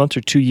 18 months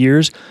or 2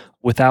 years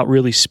without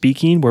really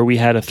speaking, where we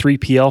had a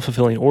 3PL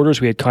fulfilling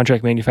orders. We had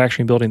contract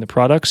manufacturing building the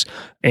products.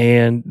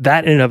 And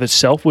that in and of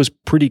itself was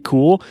pretty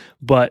cool,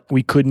 but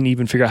we couldn't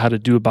even figure out how to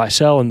do a buy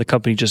sell. And the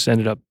company just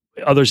ended up,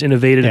 others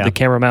innovated the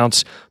camera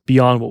mounts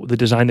beyond the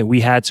design that we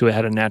had. So it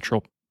had a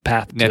natural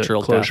path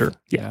to closure. Death.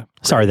 Yeah.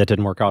 Sorry that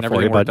didn't work out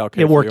for you, but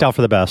okay it worked out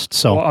for the best.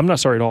 So I'm not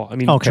sorry at all. I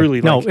mean, okay. truly.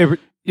 No,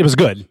 it was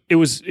good. It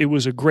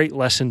was a great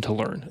lesson to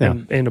learn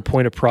and a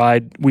point of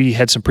pride. We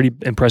had some pretty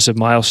impressive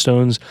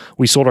milestones.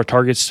 We sold our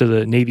targets to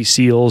the Navy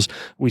SEALs.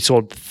 We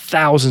sold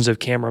thousands of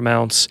camera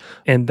mounts,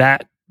 and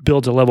that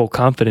builds a level of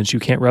confidence you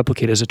can't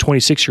replicate. As a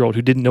 26-year-old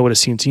who didn't know what a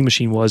CNC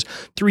machine was,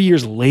 3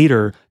 years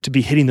later to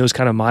be hitting those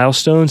kind of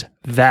milestones,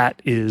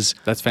 that's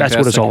fantastic. That's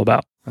what it's all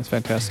about. That's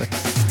fantastic.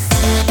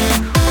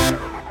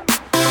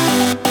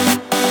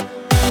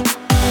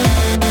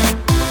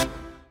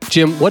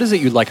 Jim, what is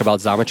it you like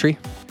about Xometry?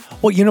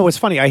 Well, it's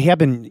funny. I have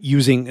been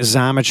using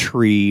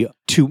Xometry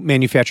to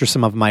manufacture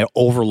some of my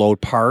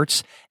overload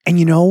parts. And,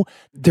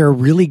 they're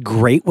really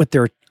great with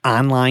their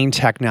online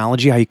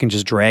technology, how you can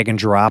just drag and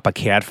drop a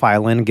CAD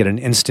file in and get an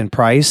instant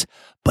price.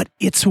 But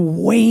it's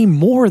way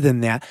more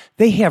than that.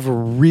 They have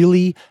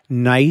really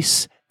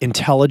nice,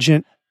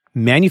 intelligent,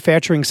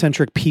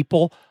 manufacturing-centric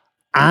people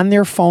on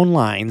their phone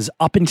lines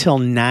up until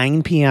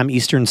 9 p.m.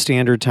 Eastern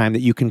Standard Time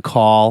that you can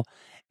call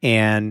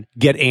and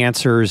get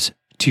answers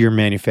to your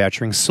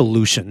manufacturing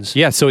solutions.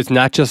 Yeah, so it's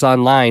not just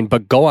online,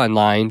 but go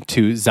online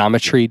to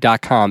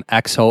Xometry.com,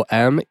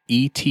 Xometry.com.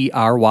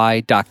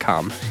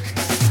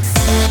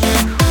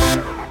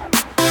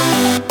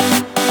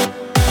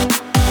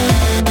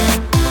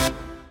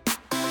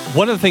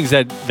 One of the things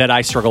that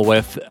I struggle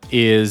with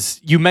is,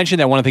 you mentioned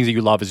that one of the things that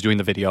you love is doing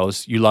the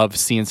videos. You love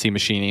CNC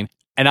machining.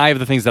 And I have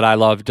the things that I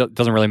love.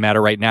 Doesn't really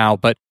matter right now,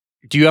 but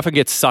do you ever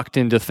get sucked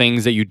into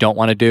things that you don't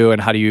want to do,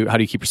 and how do you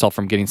keep yourself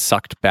from getting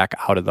sucked back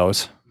out of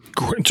those?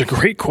 It's a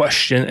great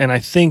question, and I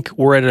think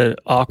we're at an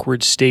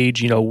awkward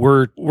stage.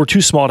 We're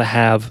too small to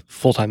have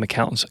full-time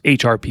accountants,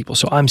 HR people,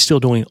 so I'm still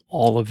doing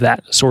all of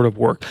that sort of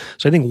work.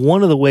 So I think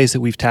one of the ways that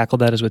we've tackled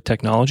that is with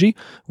technology.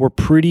 We're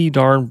pretty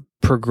darn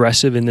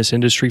progressive in this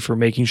industry for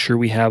making sure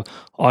we have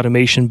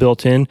automation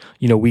built in.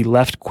 We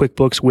left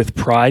QuickBooks with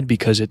pride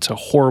because it's a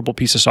horrible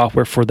piece of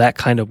software for that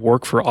kind of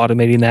work, for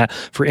automating that,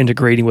 for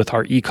integrating with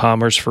our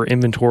e-commerce, for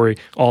inventory,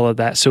 all of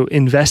that. So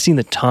investing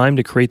the time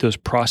to create those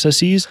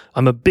processes.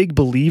 I'm a big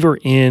believer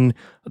in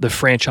the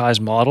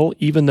franchise model,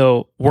 even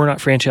though we're not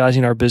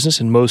franchising our business,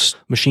 and most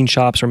machine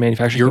shops or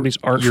manufacturing companies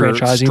aren't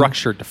franchising.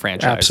 Structured to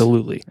franchise.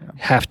 Absolutely. Yeah.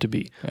 Have to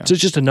be. Yeah. So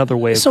it's just another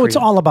way of So it's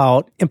all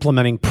about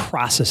implementing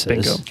processes.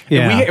 Bingo.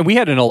 Yeah. And we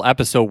had an old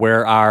episode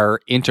where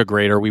our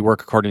integrator, we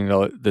work according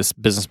to this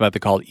business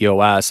method called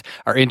EOS,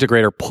 our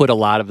integrator put a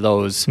lot of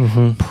those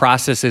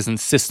processes and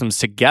systems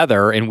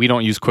together, and we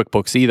don't use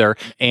QuickBooks either.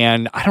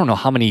 And I don't know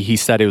how many, he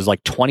said it was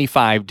like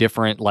 25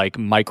 different like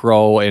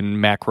micro and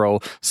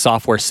macro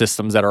software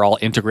systems that are all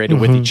integrated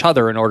with each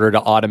other in order to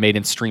automate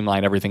and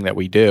streamline everything that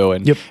we do.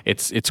 And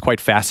it's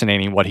quite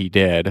fascinating what he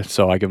did.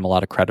 So I give him a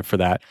lot of credit for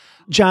that.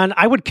 John,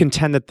 I would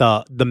contend that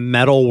the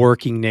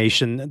metalworking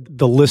nation,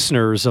 the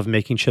listeners of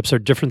Making Chips, are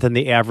different than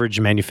the average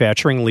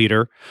manufacturing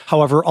leader.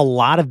 However, a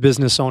lot of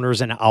business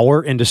owners in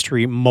our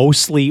industry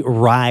mostly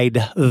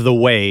ride the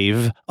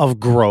wave of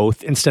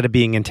growth instead of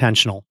being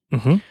intentional.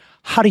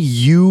 How do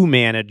you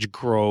manage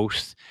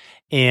growth,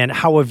 and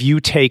how have you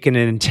taken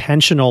an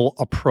intentional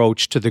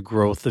approach to the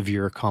growth of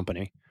your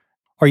company?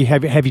 Or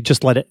have you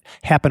just let it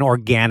happen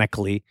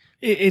organically?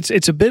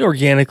 It's a bit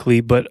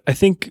organically, but I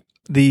think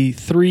the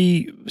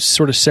three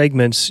sort of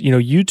segments,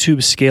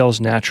 YouTube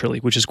scales naturally,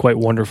 which is quite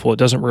wonderful. It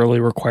doesn't really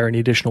require any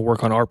additional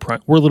work on our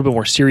front. We're a little bit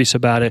more serious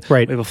about it.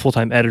 Right. We have a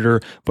full-time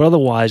editor, but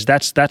otherwise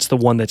that's the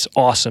one that's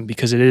awesome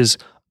because it is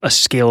a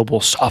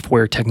scalable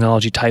software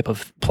technology type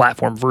of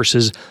platform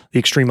versus the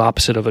extreme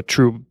opposite of a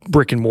true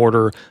brick and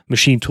mortar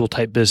machine tool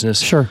type business.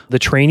 Sure. The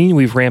training,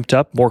 we've ramped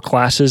up more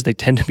classes. They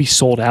tend to be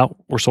sold out.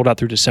 We're sold out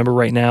through December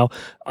right now.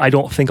 I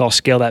don't think I'll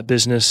scale that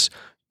business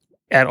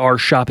at our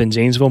shop in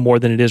Zanesville more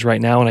than it is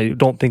right now. And I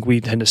don't think we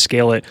tend to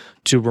scale it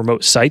to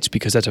remote sites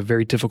because that's a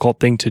very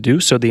difficult thing to do.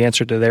 So the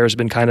answer to there has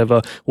been kind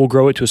of we'll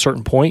grow it to a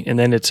certain point, and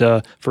then it's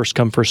a first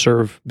come, first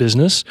serve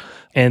business.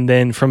 And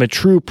then from a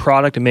true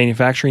product and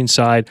manufacturing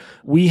side,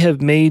 we have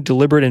made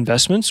deliberate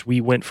investments. We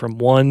went from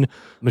one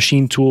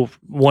machine tool,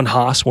 one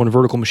Haas, one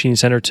vertical machining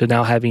center, to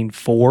now having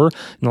 4 in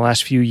the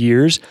last few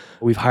years.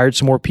 We've hired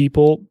some more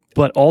people,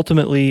 but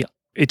ultimately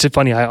It's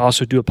funny, I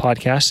also do a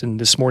podcast, and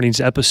this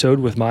morning's episode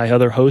with my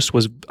other host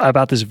was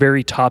about this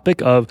very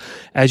topic of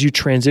as you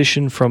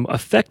transition from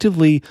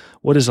effectively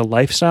what is a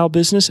lifestyle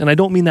business, and I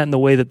don't mean that in the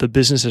way that the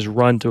business is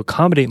run to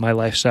accommodate my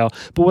lifestyle,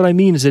 but what I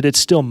mean is that it's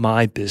still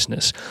my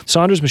business.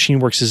 Saunders Machine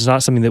Works is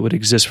not something that would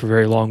exist for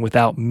very long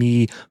without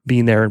me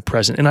being there and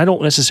present, and I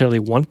don't necessarily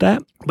want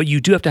that, but you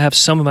do have to have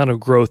some amount of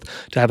growth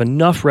to have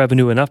enough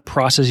revenue, enough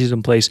processes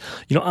in place.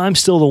 I'm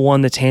still the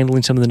one that's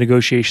handling some of the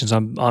negotiations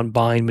on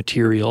buying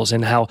materials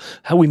and how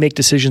we make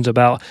decisions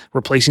about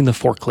replacing the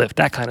forklift,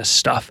 that kind of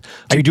stuff.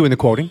 Are you doing the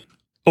quoting?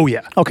 Oh,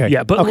 yeah. Okay.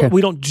 Yeah, but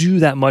we don't do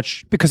that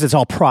much. Because it's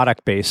all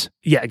product based.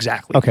 Yeah,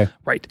 exactly. Okay.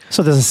 Right.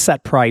 So there's a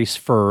set price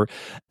for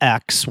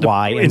X,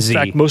 Y, and Z. In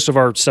fact, most of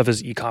our stuff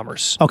is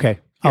e-commerce. Okay.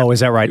 Yeah. Oh,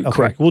 is that right? Okay.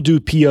 Correct. We'll do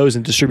POs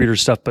and distributor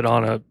stuff, but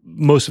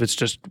most of it's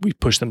just we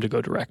push them to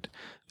go direct.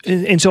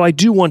 And so I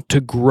do want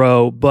to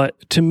grow,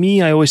 but to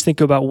me, I always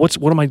think about what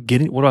am I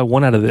getting? What do I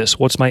want out of this?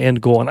 What's my end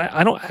goal? And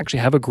I don't actually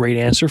have a great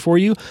answer for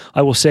you.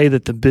 I will say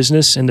that the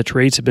business and the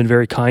trades have been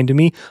very kind to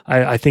me.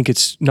 I think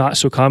it's not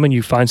so common.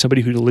 You find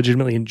somebody who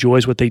legitimately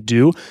enjoys what they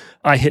do.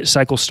 I hit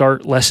cycle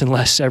start less and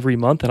less every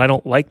month, and I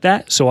don't like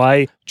that. So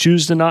I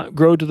choose to not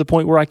grow to the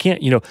point where I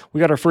can't.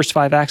 We got our first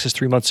 5 axes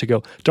 3 months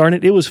ago. Darn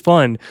it, it was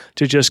fun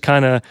to just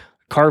kind of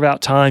carve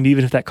out time,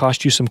 even if that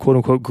cost you some quote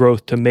unquote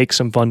growth, to make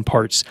some fun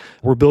parts.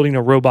 We're building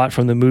a robot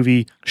from the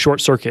movie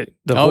Short Circuit,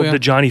 the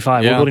Johnny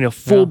 5. Yeah. We're building a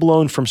full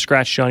blown from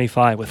scratch Johnny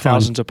 5 with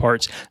thousands of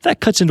parts. That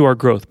cuts into our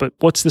growth. But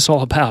what's this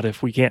all about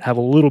if we can't have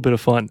a little bit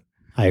of fun?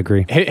 I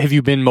agree. Have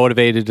you been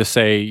motivated to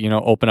say,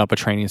 open up a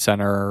training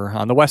center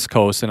on the West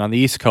Coast and on the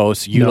East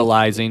Coast,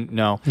 utilizing?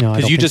 No,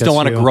 because you just don't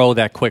want to grow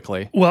that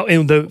quickly. Well,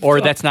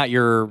 that's not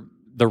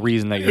the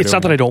reason that you're it's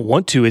not that I don't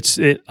want to.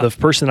 The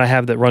person that I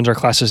have that runs our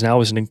classes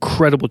now is an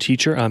incredible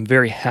teacher. I'm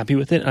very happy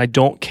with it. And I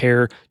don't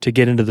care to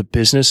get into the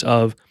business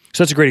of.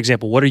 So that's a great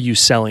example. What are you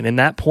selling? And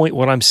that point,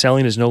 what I'm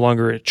selling is no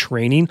longer a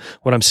training.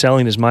 What I'm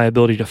selling is my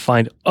ability to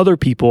find other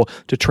people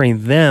to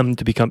train them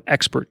to become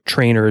expert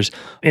trainers.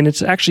 And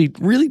it's actually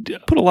really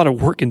put a lot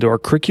of work into our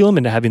curriculum,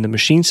 into having the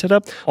machine set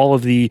up, all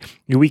of the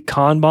week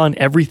Kanban,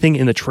 everything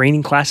in the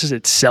training classes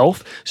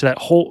itself. So that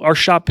our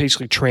shop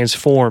basically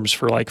transforms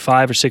for like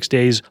 5 or 6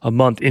 days a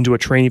month into a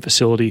training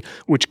facility,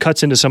 which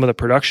cuts into some of the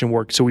production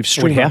work. So we've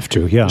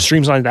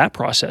streamlined that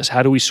process.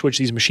 How do we switch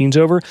these machines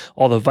over?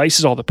 All the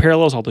vices, all the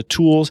parallels, all the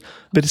tools.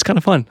 But it's kind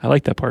of fun. I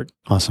like that part.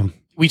 Awesome.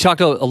 We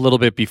talked a little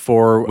bit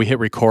before we hit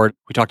record.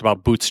 We talked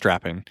about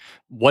bootstrapping.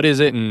 What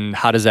is it and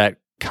how does that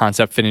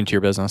concept fit into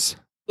your business?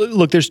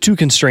 Look, there's 2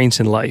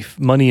 constraints in life,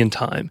 money and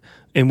time.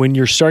 And when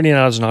you're starting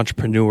out as an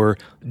entrepreneur,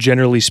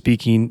 generally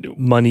speaking,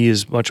 money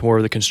is much more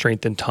of the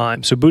constraint than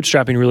time. So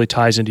bootstrapping really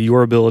ties into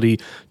your ability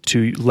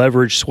to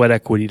leverage sweat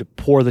equity, to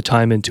pour the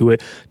time into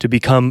it, to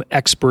become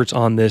experts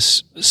on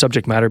this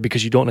subject matter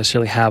because you don't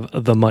necessarily have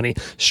the money.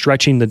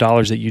 Stretching the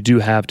dollars that you do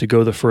have to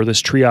go the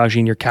furthest,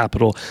 triaging your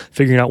capital,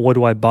 figuring out what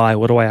do I buy,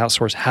 what do I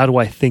outsource, how do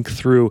I think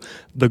through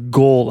the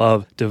goal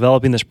of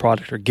developing this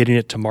product or getting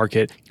it to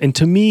market. And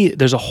to me,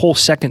 there's a whole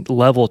second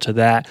level to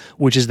that,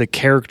 which is the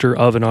character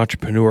of an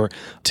entrepreneur.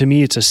 To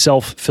me, it's a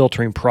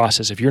self-filtering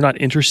process. If you're not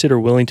interested or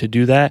willing to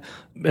do that,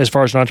 as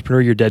far as an entrepreneur,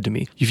 you're dead to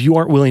me. If you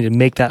aren't willing to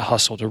make that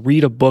hustle, to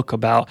read a book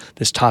about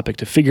this topic,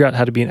 to figure out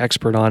how to be an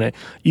expert on it,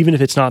 even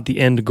if it's not the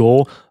end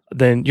goal,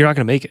 then you're not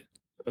going to make it,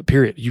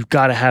 period. You've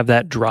got to have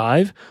that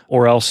drive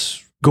or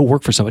else go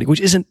work for somebody,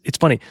 it's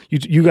funny.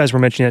 You guys were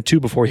mentioning that too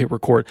before we hit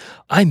record.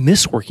 I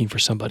miss working for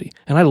somebody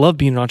and I love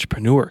being an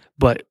entrepreneur,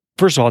 but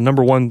first of all,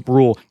 number 1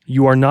 rule,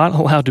 you are not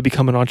allowed to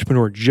become an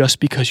entrepreneur just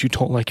because you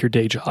don't like your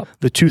day job.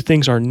 The 2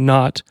 things are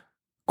not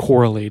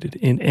correlated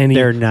in any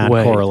way. They're not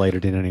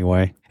correlated in any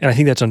way. And I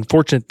think that's an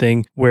unfortunate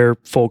thing where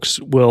folks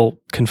will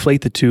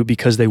conflate the 2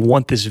 because they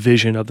want this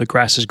vision of the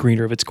grass is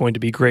greener if it's going to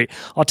be great.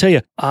 I'll tell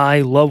you,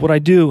 I love what I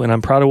do and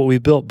I'm proud of what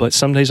we've built, but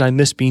some days I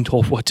miss being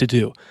told what to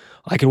do.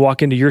 I can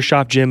walk into your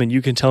shop, Jim, and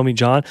you can tell me,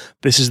 John,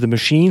 this is the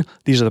machine.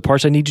 These are the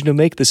parts I need you to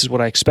make. This is what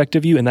I expect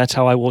of you, and that's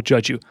how I will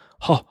judge you.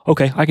 Oh,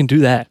 okay, I can do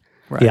that.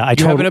 Right. Yeah,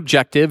 you have an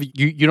objective.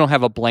 You don't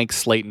have a blank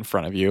slate in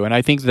front of you. And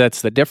I think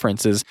that's the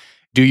difference is,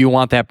 do you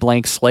want that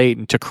blank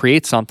slate to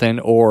create something,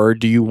 or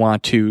do you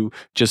want to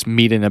just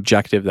meet an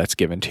objective that's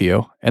given to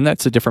you? And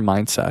that's a different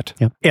mindset.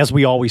 Yeah. As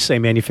we always say,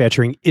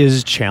 manufacturing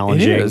is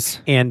challenging. It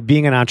is. And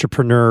being an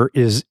entrepreneur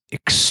is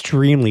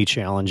extremely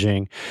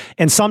challenging.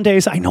 And some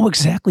days I know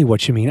exactly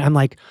what you mean. I'm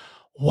like,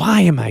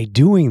 why am I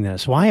doing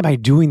this? Why am I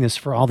doing this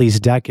for all these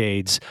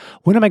decades?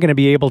 When am I going to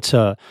be able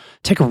to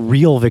take a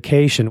real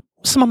vacation?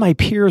 Some of my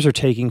peers are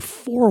taking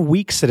 4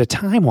 weeks at a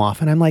time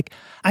off. And I'm like,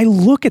 I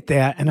look at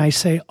that and I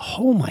say,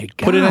 oh my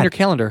God. Put it on your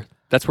calendar.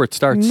 That's where it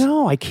starts.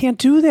 No, I can't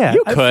do that.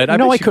 You could.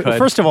 I could.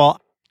 First of all,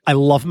 I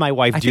love my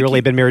wife dearly.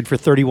 I've been married for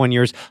 31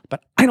 years,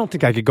 but I don't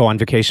think I could go on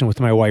vacation with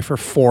my wife for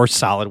 4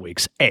 solid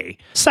weeks. A.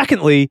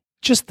 Secondly,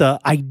 just the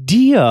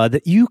idea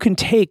that you can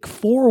take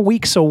 4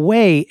 weeks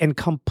away and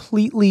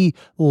completely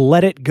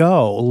let it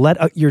go,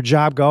 let your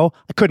job go.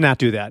 I could not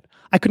do that.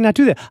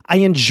 I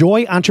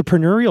enjoy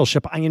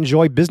entrepreneurship. I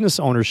enjoy business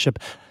ownership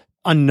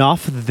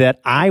enough that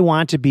I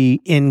want to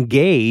be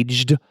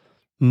engaged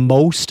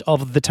most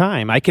of the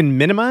time. I can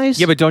minimize.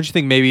 Yeah, but don't you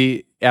think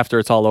maybe after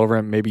it's all over,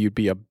 maybe you'd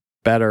be a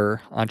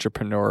better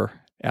entrepreneur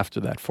after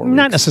that 4 weeks?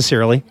 Not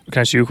necessarily. Can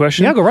I ask you a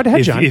question? Yeah, go right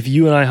ahead, John. If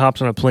you and I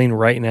hopped on a plane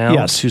right now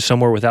Yes. to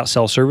somewhere without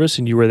cell service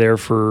and you were there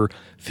for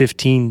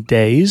 15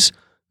 days,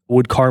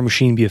 would Car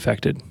Machine be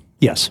affected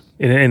Yes,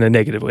 in a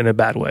negative, in a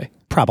bad way?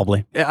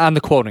 probably. On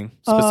the quoting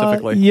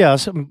specifically.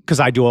 Yes, because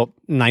I do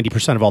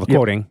 90% of all the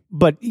quoting.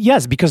 But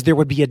yes, because there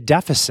would be a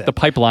deficit. The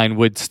pipeline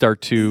would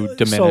start to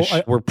diminish.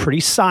 So we're pretty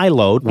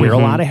siloed, wear a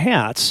lot of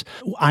hats.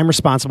 I'm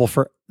responsible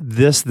for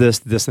this,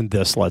 and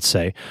this, let's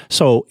say.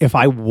 So if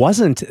I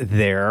wasn't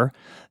there,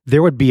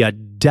 there would be a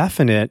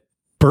definite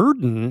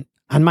burden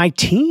on my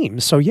team.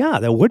 So yeah,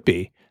 that would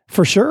be,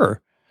 for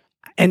sure.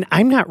 And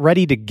I'm not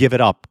ready to give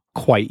it up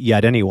quite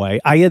yet anyway.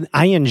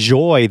 I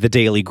enjoy the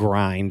daily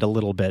grind a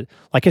little bit.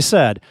 Like I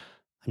said,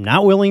 I'm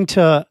not willing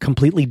to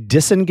completely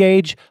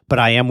disengage, but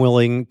I am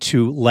willing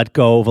to let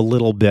go of a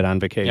little bit on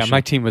vacation. Yeah,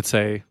 my team would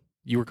say,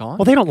 you were gone?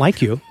 Well, they don't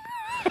like you.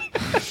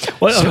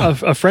 Well,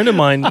 a friend of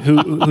mine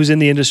who's in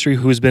the industry,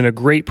 who's been a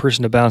great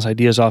person to bounce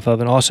ideas off of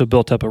and also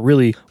built up a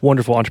really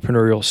wonderful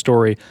entrepreneurial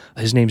story.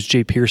 His name's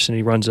Jay Pearson.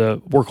 He runs a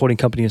work holding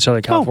company in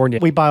Southern California.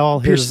 We buy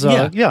all his,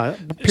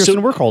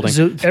 Pearson Work Holding.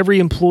 So every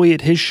employee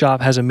at his shop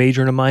has a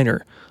major and a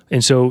minor.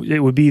 And so it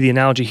would be, the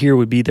analogy here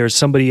would be, there's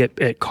somebody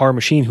at Car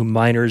Machine who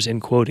minors in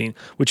quoting,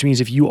 which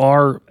means if you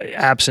are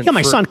absent. Yeah,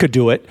 my son could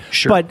do it.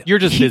 Sure. But You're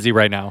just busy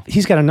right now.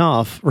 he's got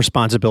enough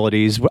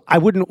responsibilities. I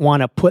wouldn't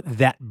want to put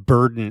that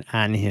burden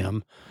on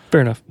him. Fair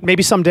enough.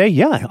 Maybe someday,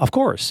 yeah, of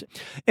course.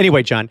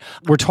 Anyway, John,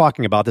 we're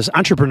talking about this.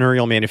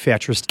 Entrepreneurial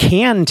manufacturers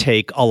can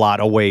take a lot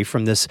away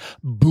from this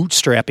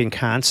bootstrapping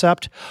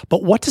concept,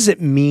 but what does it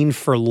mean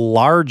for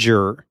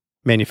larger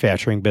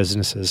manufacturing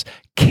businesses?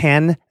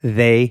 Can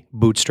they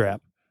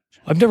bootstrap?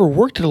 I've never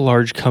worked at a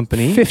large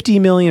company. 50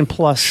 million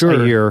plus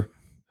a year.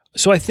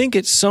 So I think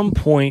at some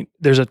point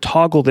there's a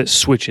toggle that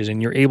switches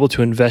and you're able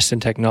to invest in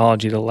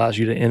technology that allows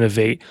you to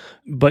innovate.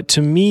 But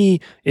to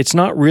me, it's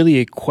not really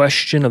a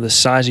question of the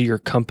size of your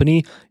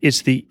company.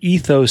 It's the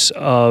ethos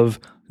of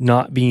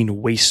not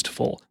being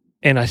wasteful.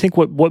 And I think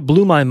what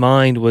blew my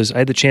mind was I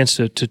had the chance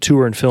to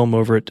tour and film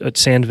over at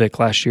Sandvik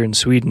last year in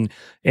Sweden.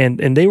 And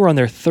they were on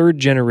their third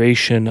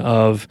generation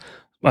of,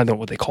 I don't know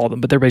what they call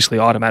them, but they're basically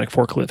automatic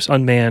forklifts,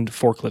 unmanned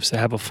forklifts that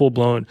have a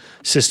full-blown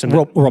system.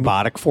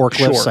 Robotic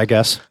forklifts, Sure. I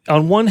guess.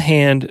 On one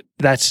hand,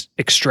 that's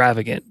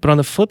extravagant. But on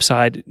the flip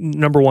side,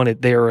 number one,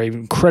 they are an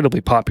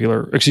incredibly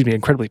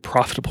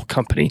profitable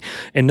company.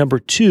 And number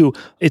two,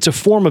 it's a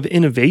form of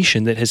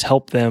innovation that has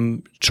helped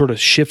them sort of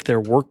shift their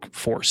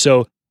workforce.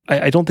 So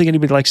I don't think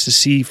anybody likes to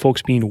see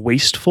folks being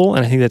wasteful.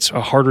 And I think that's a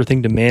harder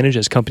thing to manage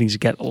as companies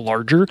get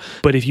larger.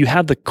 But if you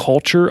have the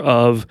culture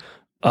of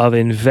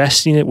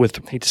investing it with,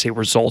 I hate to say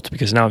result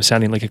because now I'm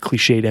sounding like a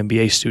cliched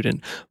MBA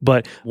student,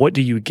 but what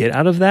do you get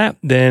out of that?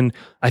 Then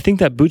I think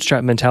that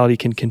bootstrap mentality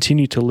can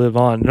continue to live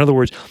on. In other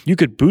words, you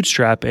could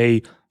bootstrap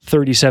a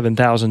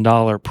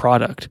 $37,000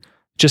 product,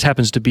 just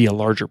happens to be a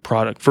larger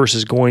product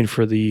versus going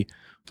for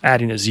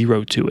adding a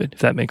zero to it, if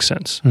that makes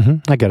sense.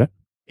 Mm-hmm. I get it.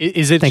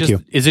 Is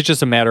it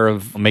just a matter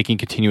of making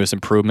continuous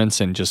improvements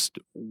and just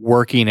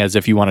working as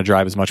if you want to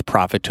drive as much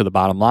profit to the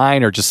bottom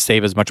line or just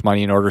save as much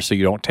money in order so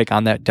you don't take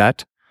on that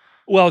debt?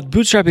 Well,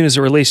 bootstrapping as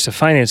it relates to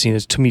financing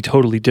is to me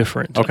totally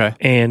different. Okay.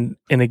 And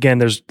again,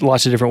 there's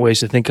lots of different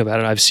ways to think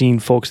about it. I've seen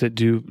folks that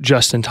do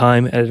just in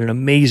time at an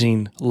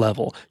amazing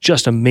level,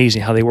 just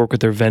amazing how they work with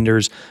their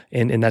vendors,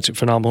 and that's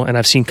phenomenal. And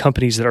I've seen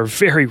companies that are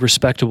very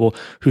respectable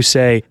who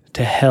say,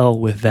 to hell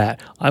with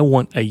that. I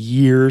want a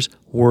year's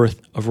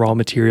worth of raw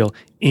material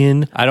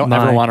in I don't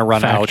my ever want to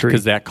run out factory,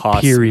 because that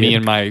costs period. me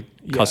and my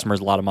customers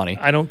a lot of money.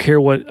 I don't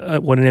care what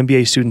an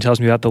MBA student tells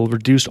me about the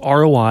reduced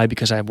ROI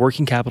because I have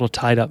working capital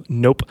tied up.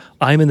 Nope.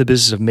 I'm in the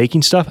business of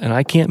making stuff, and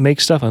I can't make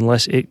stuff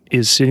unless it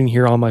is sitting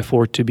here on my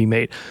floor to be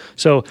made.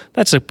 So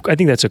I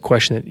think that's a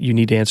question that you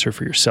need to answer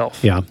for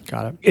yourself. Yeah.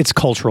 Got it. It's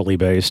culturally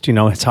based.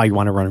 It's how you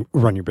want to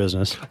run your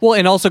business. Well,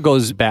 it also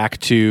goes back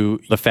to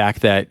the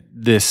fact that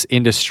this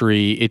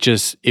industry,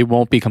 it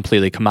won't be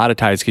completely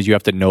commoditized because you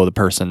have to know the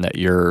person that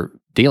you're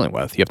dealing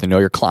with. You have to know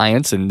your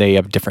clients and they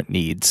have different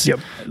needs. Yep.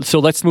 So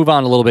let's move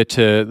on a little bit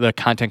to the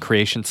content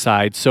creation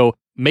side. So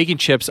making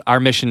chips, our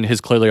mission has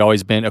clearly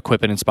always been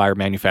equip and inspire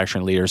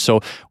manufacturing leaders.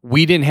 So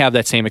we didn't have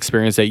that same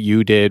experience that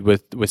you did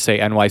with say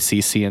NYC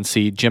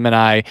CNC. Jim and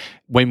I,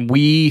 when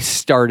we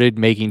started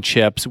making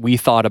chips, we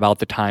thought about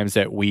the times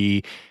that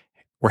we're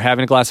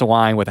having a glass of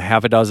wine with a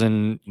half a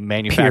dozen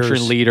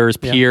manufacturing leaders,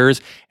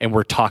 peers, and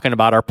we're talking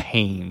about our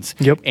pains.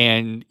 Yep.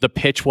 And the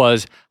pitch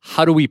was,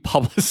 how do we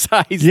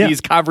publicize these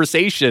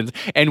conversations?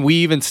 And we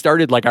even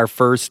started like our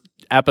first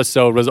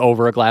episode was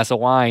over a glass of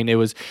wine.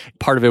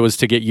 Part of it was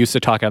to get used to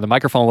talking on the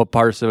microphone, but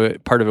part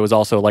of it was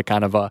also like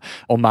kind of a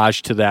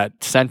homage to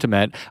that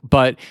sentiment.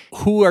 But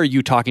who are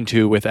you talking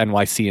to with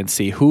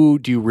NYCNC? Who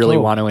do you really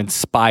want to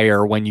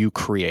inspire when you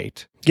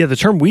create? Yeah, the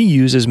term we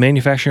use is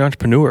manufacturing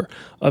entrepreneur,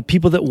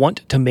 people that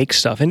want to make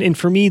stuff. And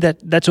for me,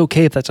 that's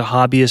okay if that's a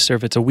hobbyist or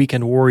if it's a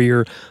weekend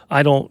warrior.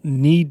 I don't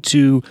need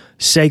to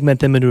segment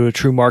them into a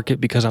true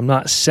market because I'm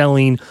not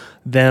selling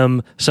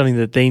them something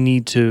that they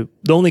need to.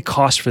 The only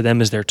cost for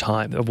them is their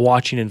time of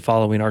watching and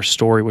following our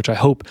story, which I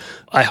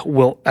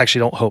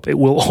don't hope, it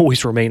will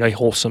always remain a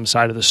wholesome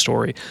side of the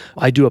story.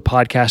 I do a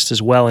podcast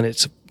as well, and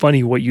it's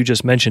funny what you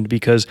just mentioned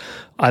because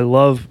I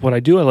love what I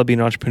do. I love being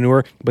an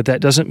entrepreneur, but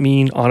that doesn't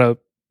mean on a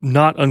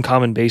not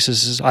uncommon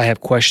basis, I have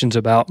questions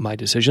about my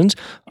decisions.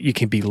 You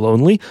can be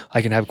lonely.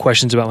 I can have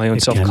questions about my own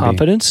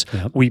self-confidence.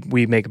 Yep.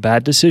 We make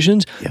bad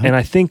decisions. Yep. And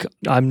I think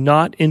I'm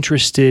not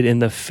interested in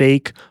the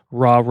fake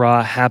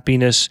rah-rah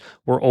happiness.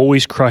 We're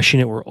always crushing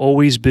it. We're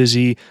always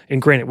busy.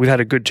 And granted, we've had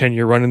a good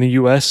 10-year run in the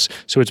U.S.,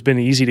 so it's been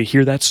easy to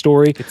hear that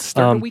story. It's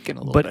started a weekend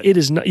a little bit. But it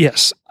is not,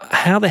 yes.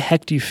 How the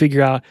heck do you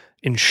figure out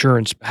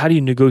insurance? How do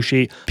you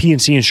negotiate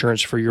P&C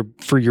insurance for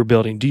your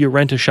building? Do you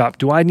rent a shop?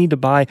 Do I need to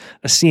buy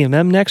a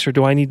CMM next, or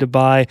do I need to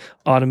buy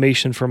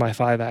automation for my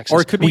 5-axis?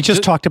 Or could we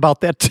just talked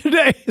about that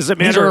today? As a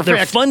matter of fact,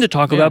 they're fun to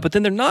talk about, but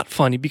then they're not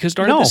funny because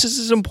darn it, this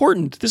is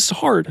important. This is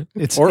hard.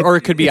 Or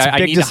it could be I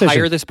need decision. to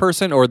hire this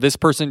person, or this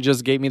person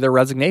just gave me their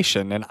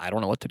resignation and I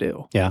don't know what to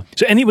do. Yeah.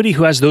 So anybody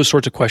who has those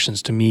sorts of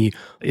questions to me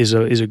is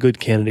a good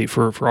candidate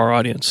for our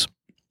audience.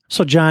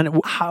 So, John,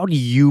 how do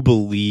you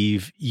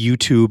believe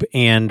YouTube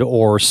and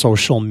or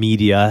social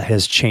media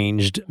has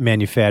changed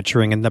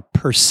manufacturing and the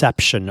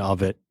perception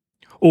of it?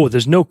 Oh,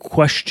 there's no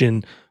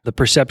question the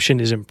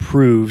perception is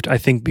improved, I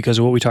think, because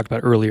of what we talked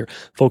about earlier.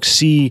 Folks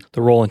see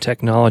the role in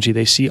technology.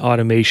 They see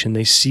automation.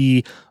 They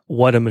see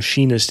what a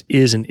machinist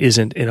is and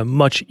isn't in a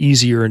much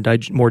easier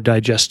and more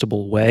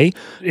digestible way.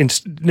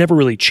 It's never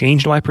really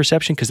changed my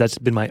perception because that's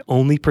been my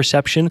only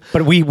perception.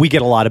 But we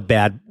get a lot of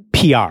bad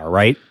PR,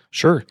 right?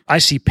 Sure. I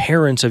see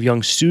parents of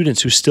young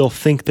students who still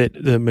think that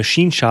the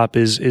machine shop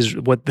is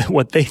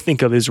what they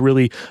think of as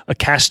really a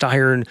cast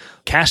iron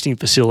casting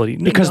facility.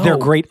 Because their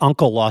great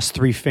uncle lost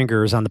 3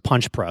 fingers on the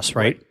punch press,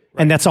 right?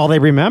 And that's all they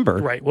remember.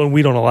 Right. Well,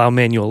 we don't allow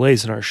manual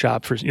lathes in our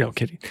shop for,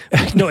 kidding.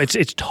 No,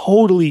 it's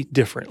totally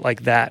different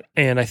like that.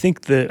 And I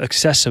think the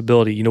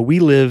accessibility, we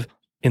live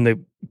in the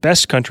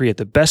best country at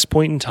the best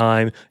point in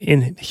time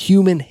in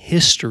human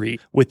history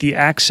with the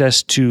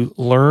access to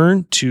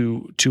learn,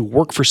 to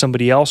work for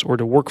somebody else or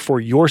to work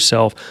for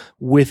yourself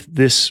with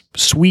this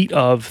suite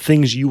of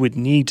things you would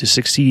need to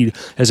succeed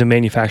as a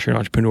manufacturing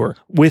entrepreneur.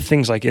 With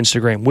things like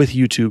Instagram, with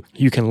YouTube,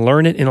 you can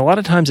learn it. And a lot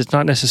of times it's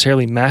not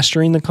necessarily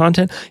mastering the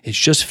content. It's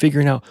just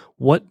figuring out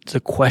what the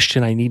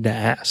question I need to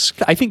ask.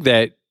 I think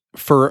that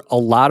for a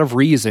lot of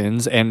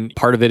reasons, and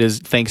part of it is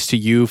thanks to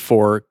you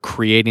for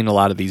creating a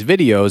lot of these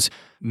videos,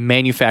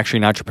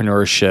 manufacturing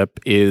entrepreneurship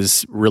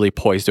is really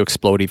poised to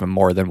explode even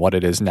more than what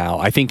it is now.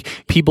 I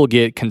think people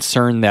get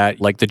concerned that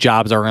the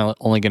jobs are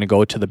only going to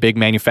go to the big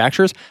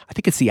manufacturers. I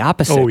think it's the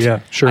opposite. Oh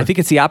yeah, sure. I think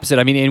it's the opposite.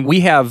 I mean, and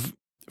we have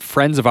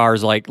friends of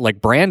ours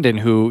like Brandon,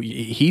 who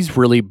he's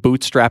really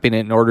bootstrapping it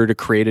in order to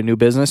create a new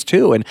business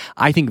too. And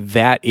I think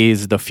that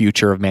is the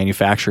future of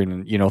manufacturing.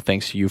 And,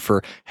 thanks to you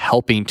for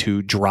helping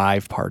to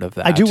drive part of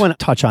that. I do want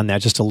to touch on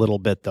that just a little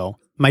bit though.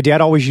 My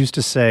dad always used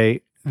to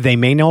say, they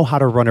may know how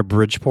to run a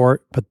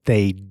Bridgeport, but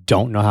they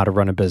don't know how to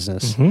run a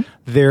business. Mm-hmm.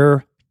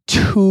 They're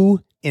two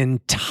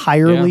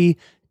entirely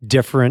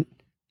different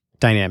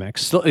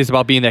dynamics. So it's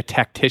about being that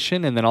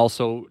tactician and then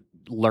also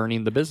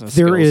learning the business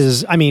There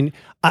skills. is,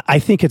 I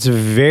think it's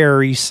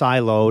very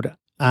siloed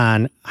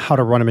on how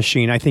to run a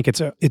machine. I think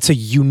it's a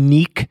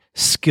unique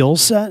skill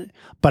set,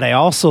 but I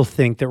also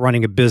think that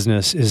running a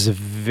business is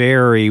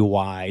very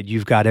wide.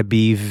 You've got to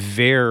be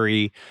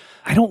very,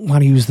 I don't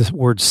want to use the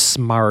word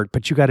smart,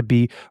 but you got to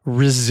be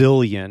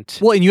resilient.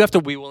 Well, and you have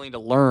to be willing to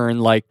learn,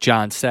 like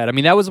John said. I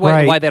mean, that was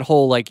why that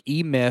whole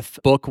E-Myth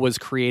book was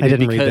created. I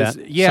didn't read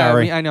that. Yeah,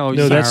 Sorry. I know.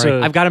 No,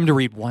 I've got him to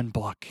read one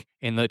book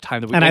in the time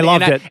that we and I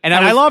loved it. And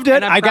I loved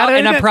it. I got it.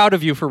 And I'm proud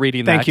of you for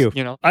reading that. Thank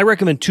you. I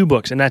recommend 2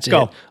 books, and that's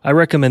Go. it. I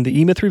recommend The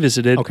E-Myth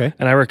Revisited. Okay.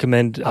 And I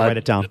recommend I'll write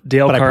it down.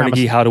 Dale But I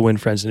Carnegie, promise. How to Win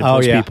Friends and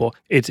Influence People.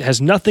 It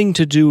has nothing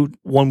to do,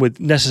 one would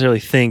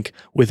necessarily think,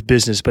 with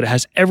business, but it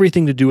has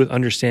everything to do with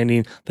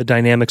understanding the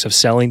dynamics of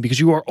selling, because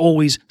you are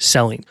always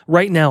selling.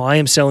 Right now, I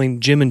am selling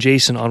Jim and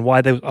Jason on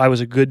why I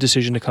was a good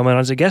decision to come on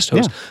as a guest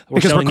host. Yeah. We're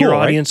Because selling we're cool, your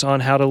right? audience on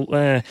how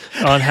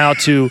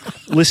to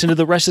listen to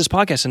the rest of this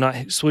podcast and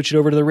not switch it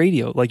over to the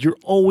radio. You're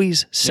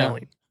always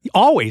selling.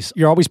 Always.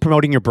 You're always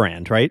promoting your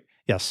brand, right?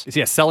 Yes.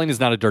 Yeah, selling is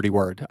not a dirty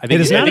word. I think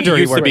It is not a dirty it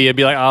used word. to be. It'd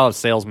be like, oh,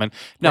 salesman.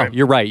 No, Right.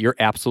 You're right. You're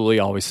absolutely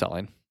always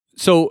selling.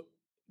 So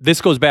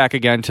this goes back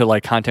again to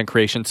content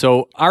creation.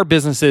 So our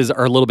businesses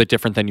are a little bit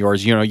different than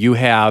yours. You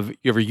have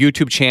your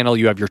YouTube channel,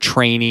 you have your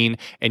training,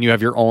 and you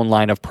have your own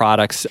line of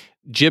products.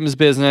 Jim's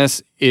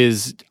business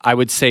is, I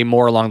would say,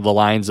 more along the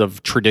lines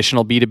of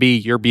traditional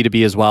B2B. You're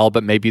B2B as well,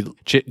 but maybe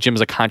Jim's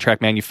a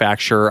contract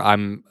manufacturer.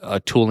 I'm a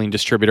tooling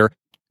distributor.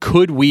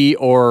 Could we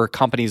or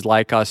companies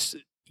like us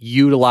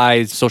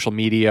utilize social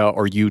media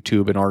or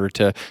YouTube in order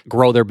to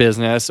grow their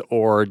business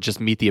or just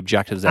meet the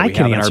objectives that we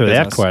have in our business? I can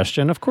answer that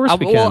question. Of course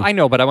we can. Well, I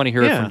know, but I want to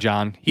hear it from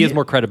John. He has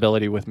more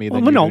credibility with me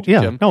than you do,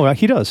 Jim. No,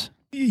 he does.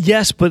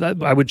 Yes,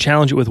 but I would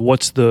challenge it with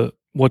what's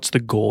the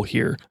goal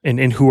here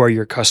and who are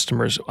your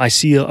customers? I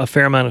see a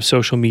fair amount of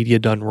social media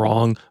done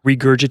wrong.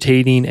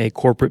 Regurgitating a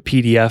corporate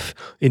PDF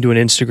into an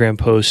Instagram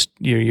post,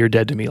 you're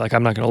dead to me. Like,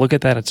 I'm not going to look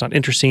at that. It's not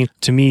interesting.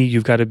 To me,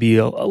 you've got to be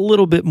a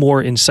little bit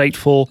more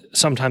insightful,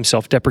 sometimes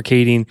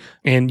self-deprecating.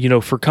 And,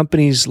 for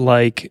companies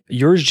like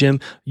yours, Jim,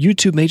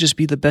 YouTube may just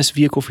be the best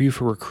vehicle for you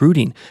for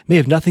recruiting. It may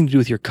have nothing to do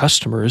with your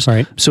customers.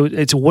 Right. So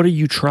it's what are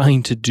you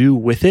trying to do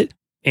with it?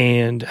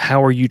 And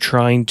how are you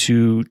trying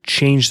to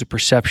change the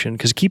perception?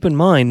 Because keep in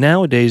mind,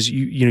 nowadays,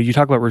 you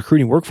talk about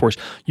recruiting workforce,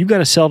 you've got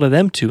to sell to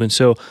them too. And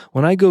so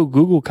when I go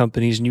Google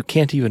companies and you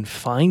can't even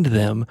find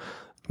them,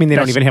 I mean, they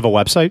don't even have a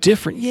website?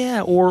 Different,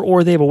 yeah.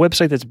 Or they have a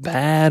website that's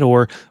bad,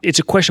 or it's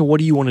a question, what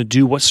do you want to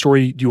do? What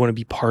story do you want to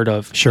be part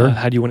of? Sure.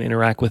 How do you want to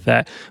interact with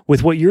that?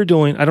 With what you're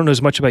doing, I don't know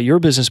as much about your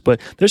business,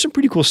 but there's some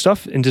pretty cool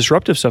stuff and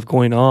disruptive stuff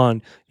going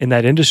on in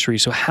that industry.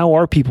 So how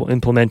are people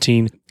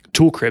implementing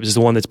tool cribs is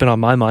the one that's been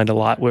on my mind a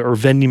lot, or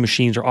vending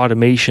machines or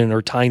automation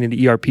or tying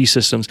into ERP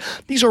systems.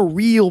 These are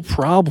real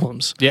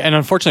problems. Yeah, and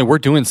unfortunately, we're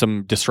doing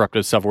some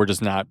disruptive stuff. We're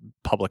just not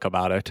public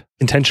about it.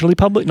 Intentionally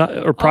public,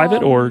 or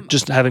private, or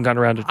just haven't gotten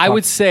around to I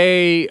would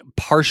say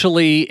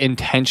partially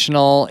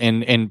intentional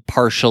and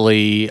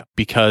partially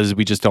because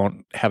we just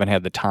haven't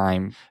had the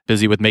time.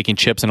 Busy with making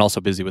chips and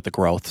also busy with the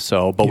growth.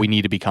 So, but we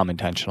need to become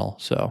intentional.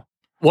 So,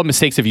 what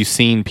mistakes have you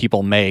seen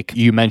people make?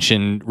 You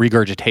mentioned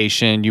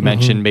regurgitation. You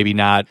mentioned maybe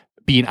not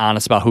being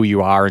honest about who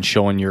you are and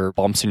showing your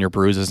bumps and your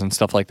bruises and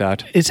stuff like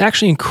that. It's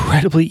actually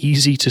incredibly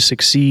easy to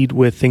succeed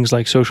with things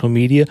like social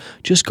media.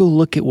 Just go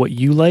look at what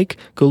you like.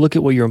 Go look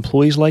at what your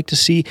employees like to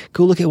see.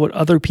 Go look at what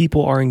other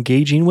people are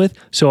engaging with.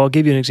 So I'll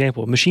give you an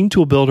example. A machine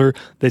tool builder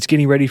that's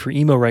getting ready for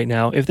EMO right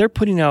now, if they're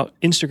putting out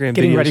Instagram videos.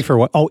 Getting ready for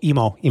what? Oh,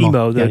 EMO,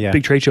 the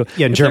big trade show.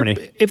 Yeah, in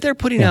Germany. If they're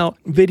putting out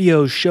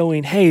videos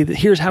showing, hey,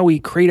 here's how we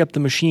crate up the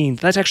machines,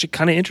 that's actually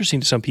kind of interesting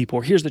to some people.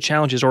 Or here's the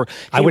challenges. Or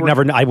hey,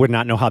 I would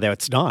not know how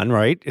that's done,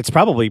 right? It's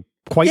probably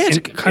it's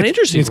kind of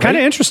interesting. It's kind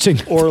of interesting.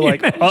 Or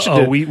like,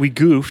 we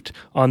goofed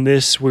on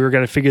this. We were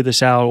going to figure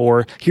this out.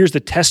 Or here's the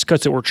test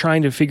cuts that we're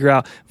trying to figure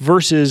out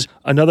versus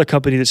another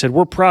company that said,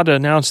 we're proud to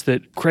announce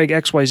that Craig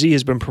XYZ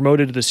has been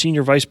promoted to the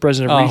Senior Vice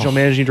President of Regional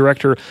Managing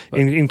Director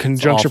in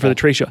conjunction for the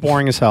trade show.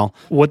 Boring as hell.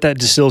 What that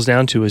distills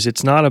down to is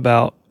it's not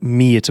about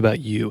me, it's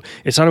about you.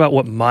 It's not about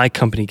what my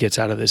company gets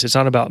out of this. It's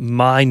not about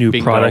my new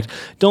product.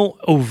 Don't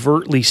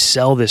overtly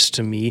sell this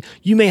to me.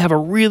 You may have a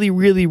really,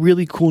 really,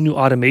 really cool new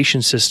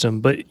automation system,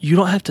 but you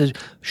don't have to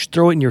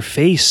throw it in your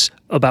face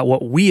about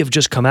what we have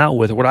just come out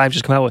with or what I've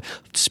just come out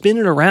with. Spin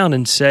it around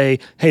and say,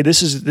 hey,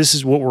 this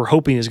is what we're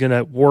hoping is going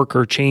to work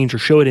or change, or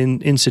show it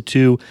in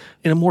situ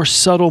in a more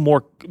subtle,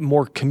 more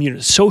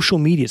social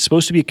media. It's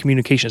supposed to be a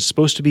communication. It's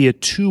supposed to be a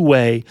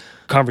two-way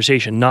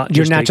conversation,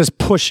 You're not just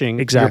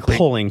pushing, exactly. You're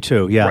pulling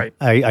too. Yeah, right.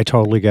 I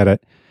totally get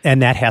it.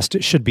 And that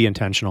should be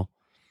intentional.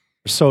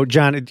 So,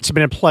 John, it's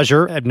been a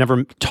pleasure. I've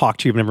never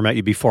talked to you. I've never met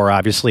you before,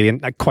 obviously.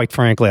 And quite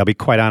frankly, I'll be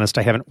quite honest,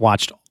 I haven't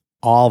watched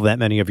all that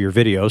many of your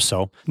videos,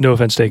 so no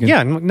offense taken.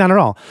 Yeah, not at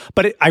all.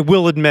 But I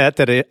will admit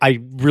that I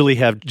really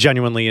have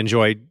genuinely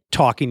enjoyed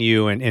talking to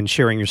you and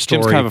sharing your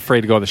story. Jim's kind of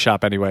afraid to go to the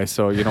shop anyway,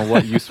 so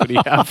what use would he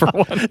have for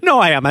one? No,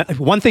 I am.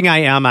 One thing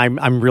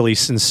I'm really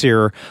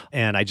sincere,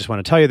 and I just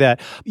want to tell you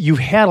that you've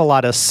had a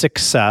lot of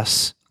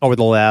success over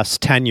the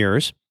last 10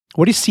 years.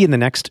 What do you see in the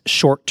next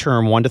short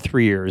term, 1 to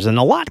 3 years? And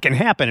a lot can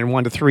happen in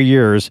 1 to 3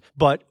 years,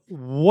 but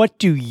what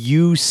do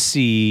you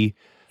see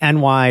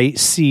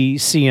NYC,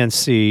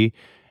 CNC,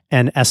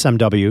 and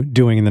SMW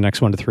doing in the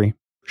next 1 to 3?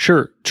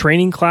 Sure.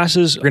 Training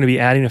classes are going to be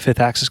adding a 5th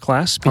Axis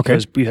class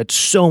because we had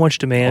so much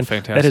demand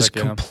that has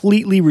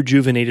completely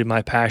rejuvenated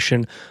my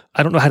passion.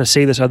 I don't know how to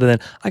say this other than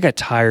I got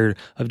tired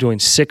of doing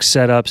 6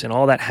 setups and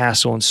all that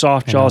hassle and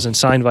soft jaws and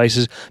sine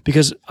vices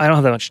because I don't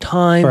have that much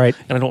time and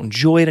I don't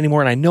enjoy it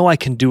anymore, and I know I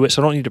can do it,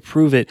 so I don't need to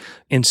prove it.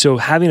 And so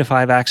having a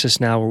 5 Axis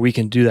now where we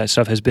can do that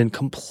stuff has been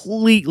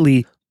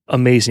completely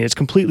amazing. It's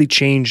completely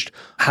changed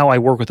how I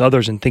work with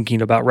others and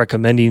thinking about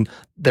recommending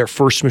their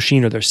first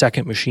machine or their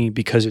second machine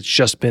because it's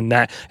just been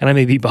that. And I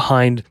may be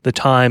behind the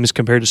times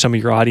compared to some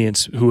of your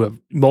audience who have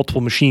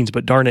multiple machines,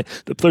 but darn it,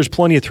 there's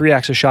plenty of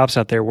 3-axis shops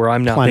out there where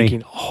I'm now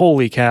thinking,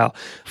 holy cow.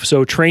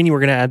 So training,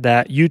 we're going to add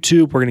that.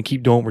 YouTube, we're going to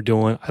keep doing what we're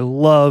doing.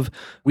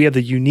 We have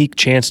the unique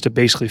chance to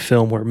basically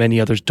film where many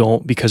others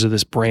don't because of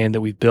this brand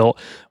that we've built,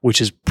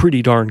 which is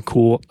pretty darn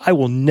cool. I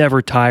will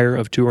never tire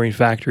of touring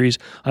factories.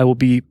 I will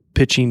be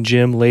pitching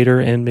Jim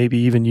later and maybe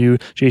even you,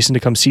 Jason, to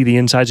come see the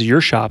insides of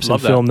your shops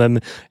and film them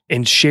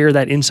and share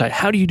that insight.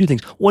 How do you do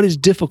things? What is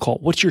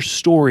difficult? What's your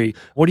story?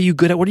 What are you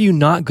good at? What are you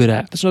not good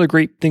at? That's another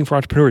great thing for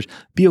entrepreneurs.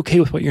 Be okay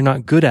with what you're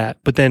not good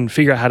at, but then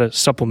figure out how to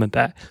supplement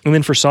that. And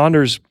then for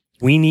Saunders,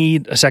 We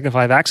need a second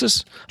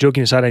 5-axis.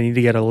 Joking aside, I need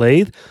to get a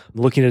lathe.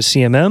 I'm looking at a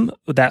CMM.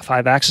 That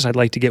 5-axis I'd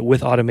like to get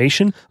with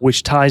automation,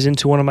 which ties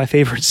into one of my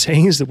favorite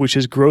sayings, which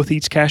is growth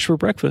eats cash for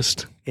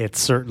breakfast. It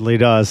certainly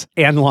does.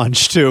 And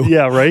lunch, too.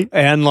 Yeah, right?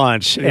 And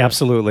lunch. Yeah.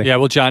 Absolutely. Yeah,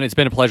 well, John, it's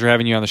been a pleasure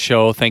having you on the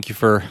show. Thank you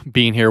for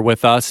being here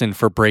with us and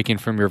for breaking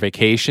from your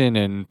vacation.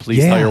 And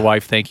please tell your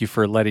wife thank you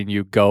for letting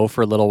you go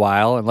for a little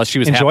while, unless she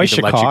was Enjoy happy to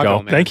Chicago, let you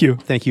go. man. Thank you.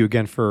 Thank you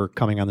again for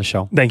coming on the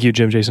show. Thank you,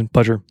 Jim, Jason.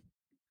 Pleasure.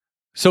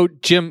 So,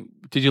 Jim,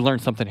 did you learn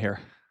something here?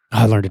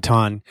 I learned a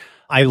ton.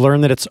 I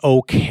learned that it's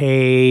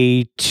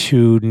okay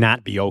to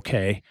not be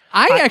okay.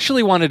 I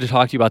actually wanted to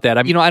talk to you about that.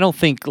 I mean, I don't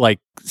think like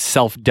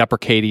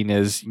self-deprecating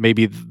is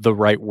maybe the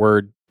right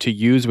word to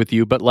use with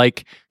you, but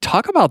like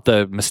talk about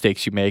the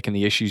mistakes you make and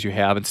the issues you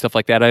have and stuff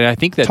like that. And I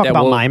think that Talk that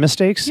about will, my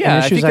mistakes. yeah,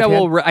 and I issues think that I've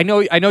had?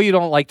 will. I know you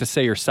don't like to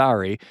say you're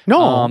sorry.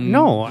 No.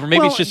 or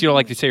maybe it's just you don't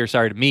like to say you're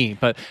sorry to me.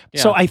 But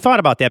yeah. So I thought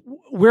about that.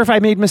 Where have I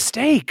made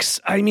mistakes?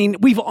 I mean,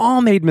 we've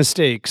all made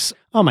mistakes.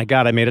 Oh my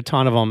God, I made a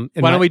ton of them.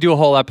 Why don't we do a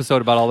whole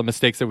episode about all the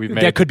mistakes that we've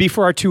made? That could be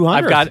for our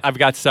 200. I've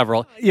got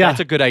several. Yeah.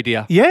 That's a good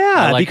idea. Yeah,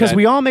 I like because that.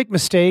 we all make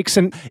mistakes,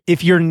 and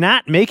if you're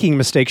not making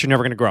mistakes, you're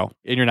never going to grow.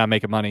 And you're not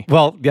making money.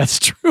 Well, that's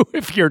true.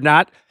 If you're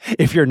not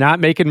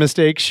making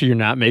mistakes, you're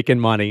not making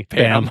money.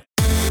 Bam.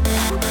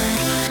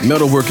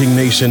 Metalworking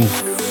Nation,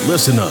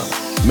 listen up.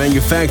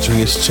 Manufacturing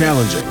is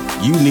challenging.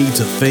 You need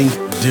to think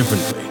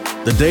differently.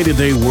 The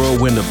day-to-day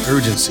whirlwind of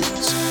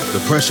urgencies, the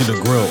pressure to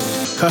grow,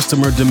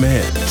 customer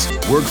demands,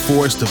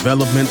 workforce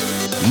development,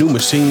 new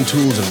machine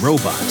tools and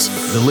robots.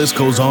 The list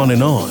goes on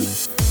and on.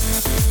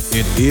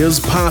 It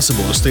is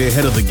possible to stay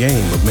ahead of the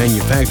game of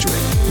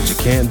manufacturing, but you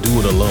can't do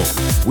it alone.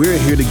 We're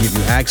here to give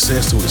you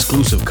access to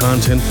exclusive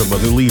content from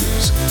other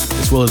leaders,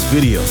 as well as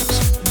videos,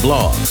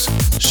 blogs,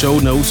 show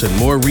notes, and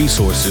more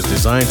resources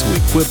designed to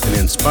equip and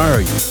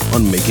inspire you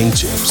on making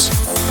chips.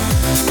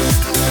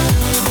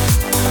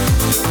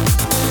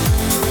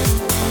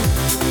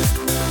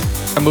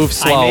 I move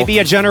slow. I may be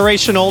a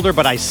generation older,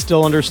 but I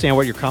still understand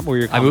where you're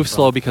coming I move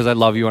slow because I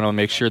love you and I'll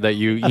make sure that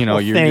you're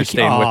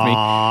staying with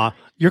me.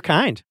 You're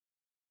kind.